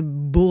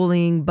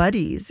anti-bullying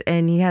buddies.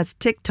 And he has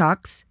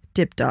TikToks,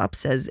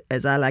 tip-tops,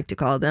 as I like to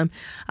call them,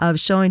 of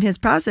showing his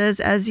process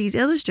as he's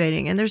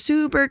illustrating. And they're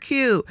super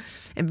cute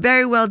and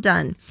very well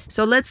done.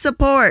 So let's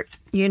support,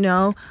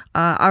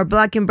 our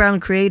Black and brown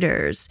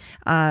creators.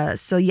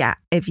 So yeah,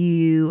 if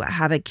you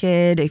have a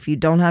kid, if you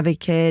don't have a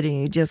kid,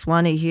 and you just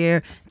want to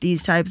hear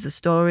these types of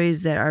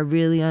stories that are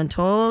really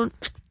untold,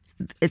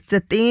 it's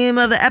the theme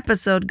of the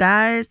episode,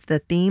 guys. The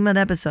theme of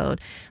the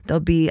episode. There'll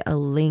be a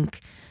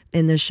link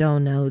in the show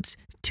notes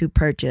to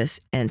purchase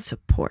and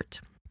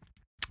support.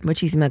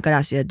 Muchísimas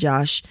gracias,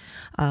 Josh.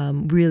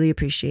 Really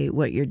appreciate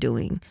what you're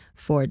doing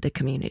for the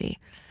community.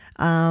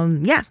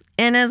 Yeah.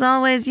 And as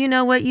always, you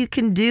know what you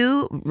can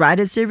do? Write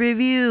us a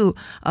review,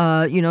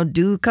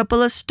 do a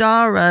couple of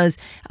stars,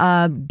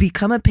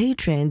 become a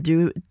patron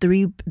through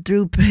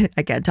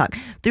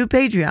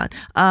Patreon.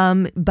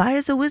 Buy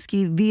us a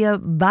whiskey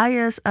buy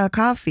us a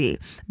coffee,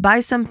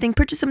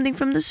 purchase something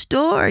from the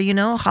store,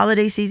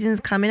 holiday season's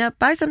coming up.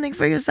 Buy something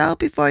for yourself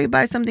before you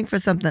buy something for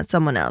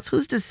someone else.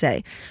 Who's to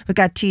say? We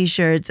got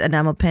t-shirts,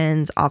 enamel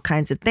pens, all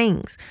kinds of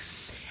things.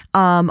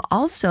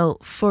 Also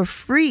for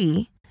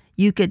free,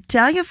 You could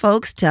tell your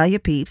folks, tell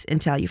your peeps,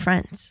 and tell your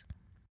friends.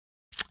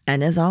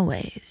 And as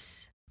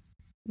always,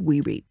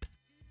 we reap.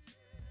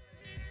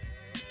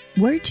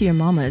 Word to Your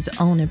Mama is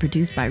owned and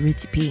produced by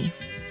Ritzy P.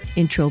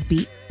 Intro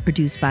beat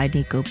produced by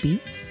Nico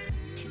Beats.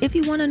 If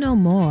you want to know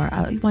more,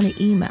 you want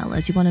to email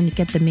us, you want to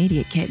get the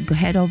media kit, go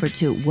head over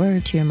to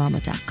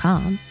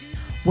wordtoyourmama.com.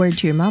 Word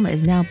to Your Mama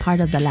is now part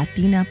of the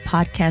Latina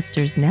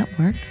Podcasters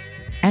Network.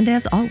 And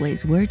as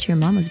always, Word to Your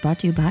Mama is brought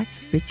to you by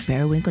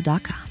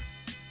RitzyPeriwinkle.com.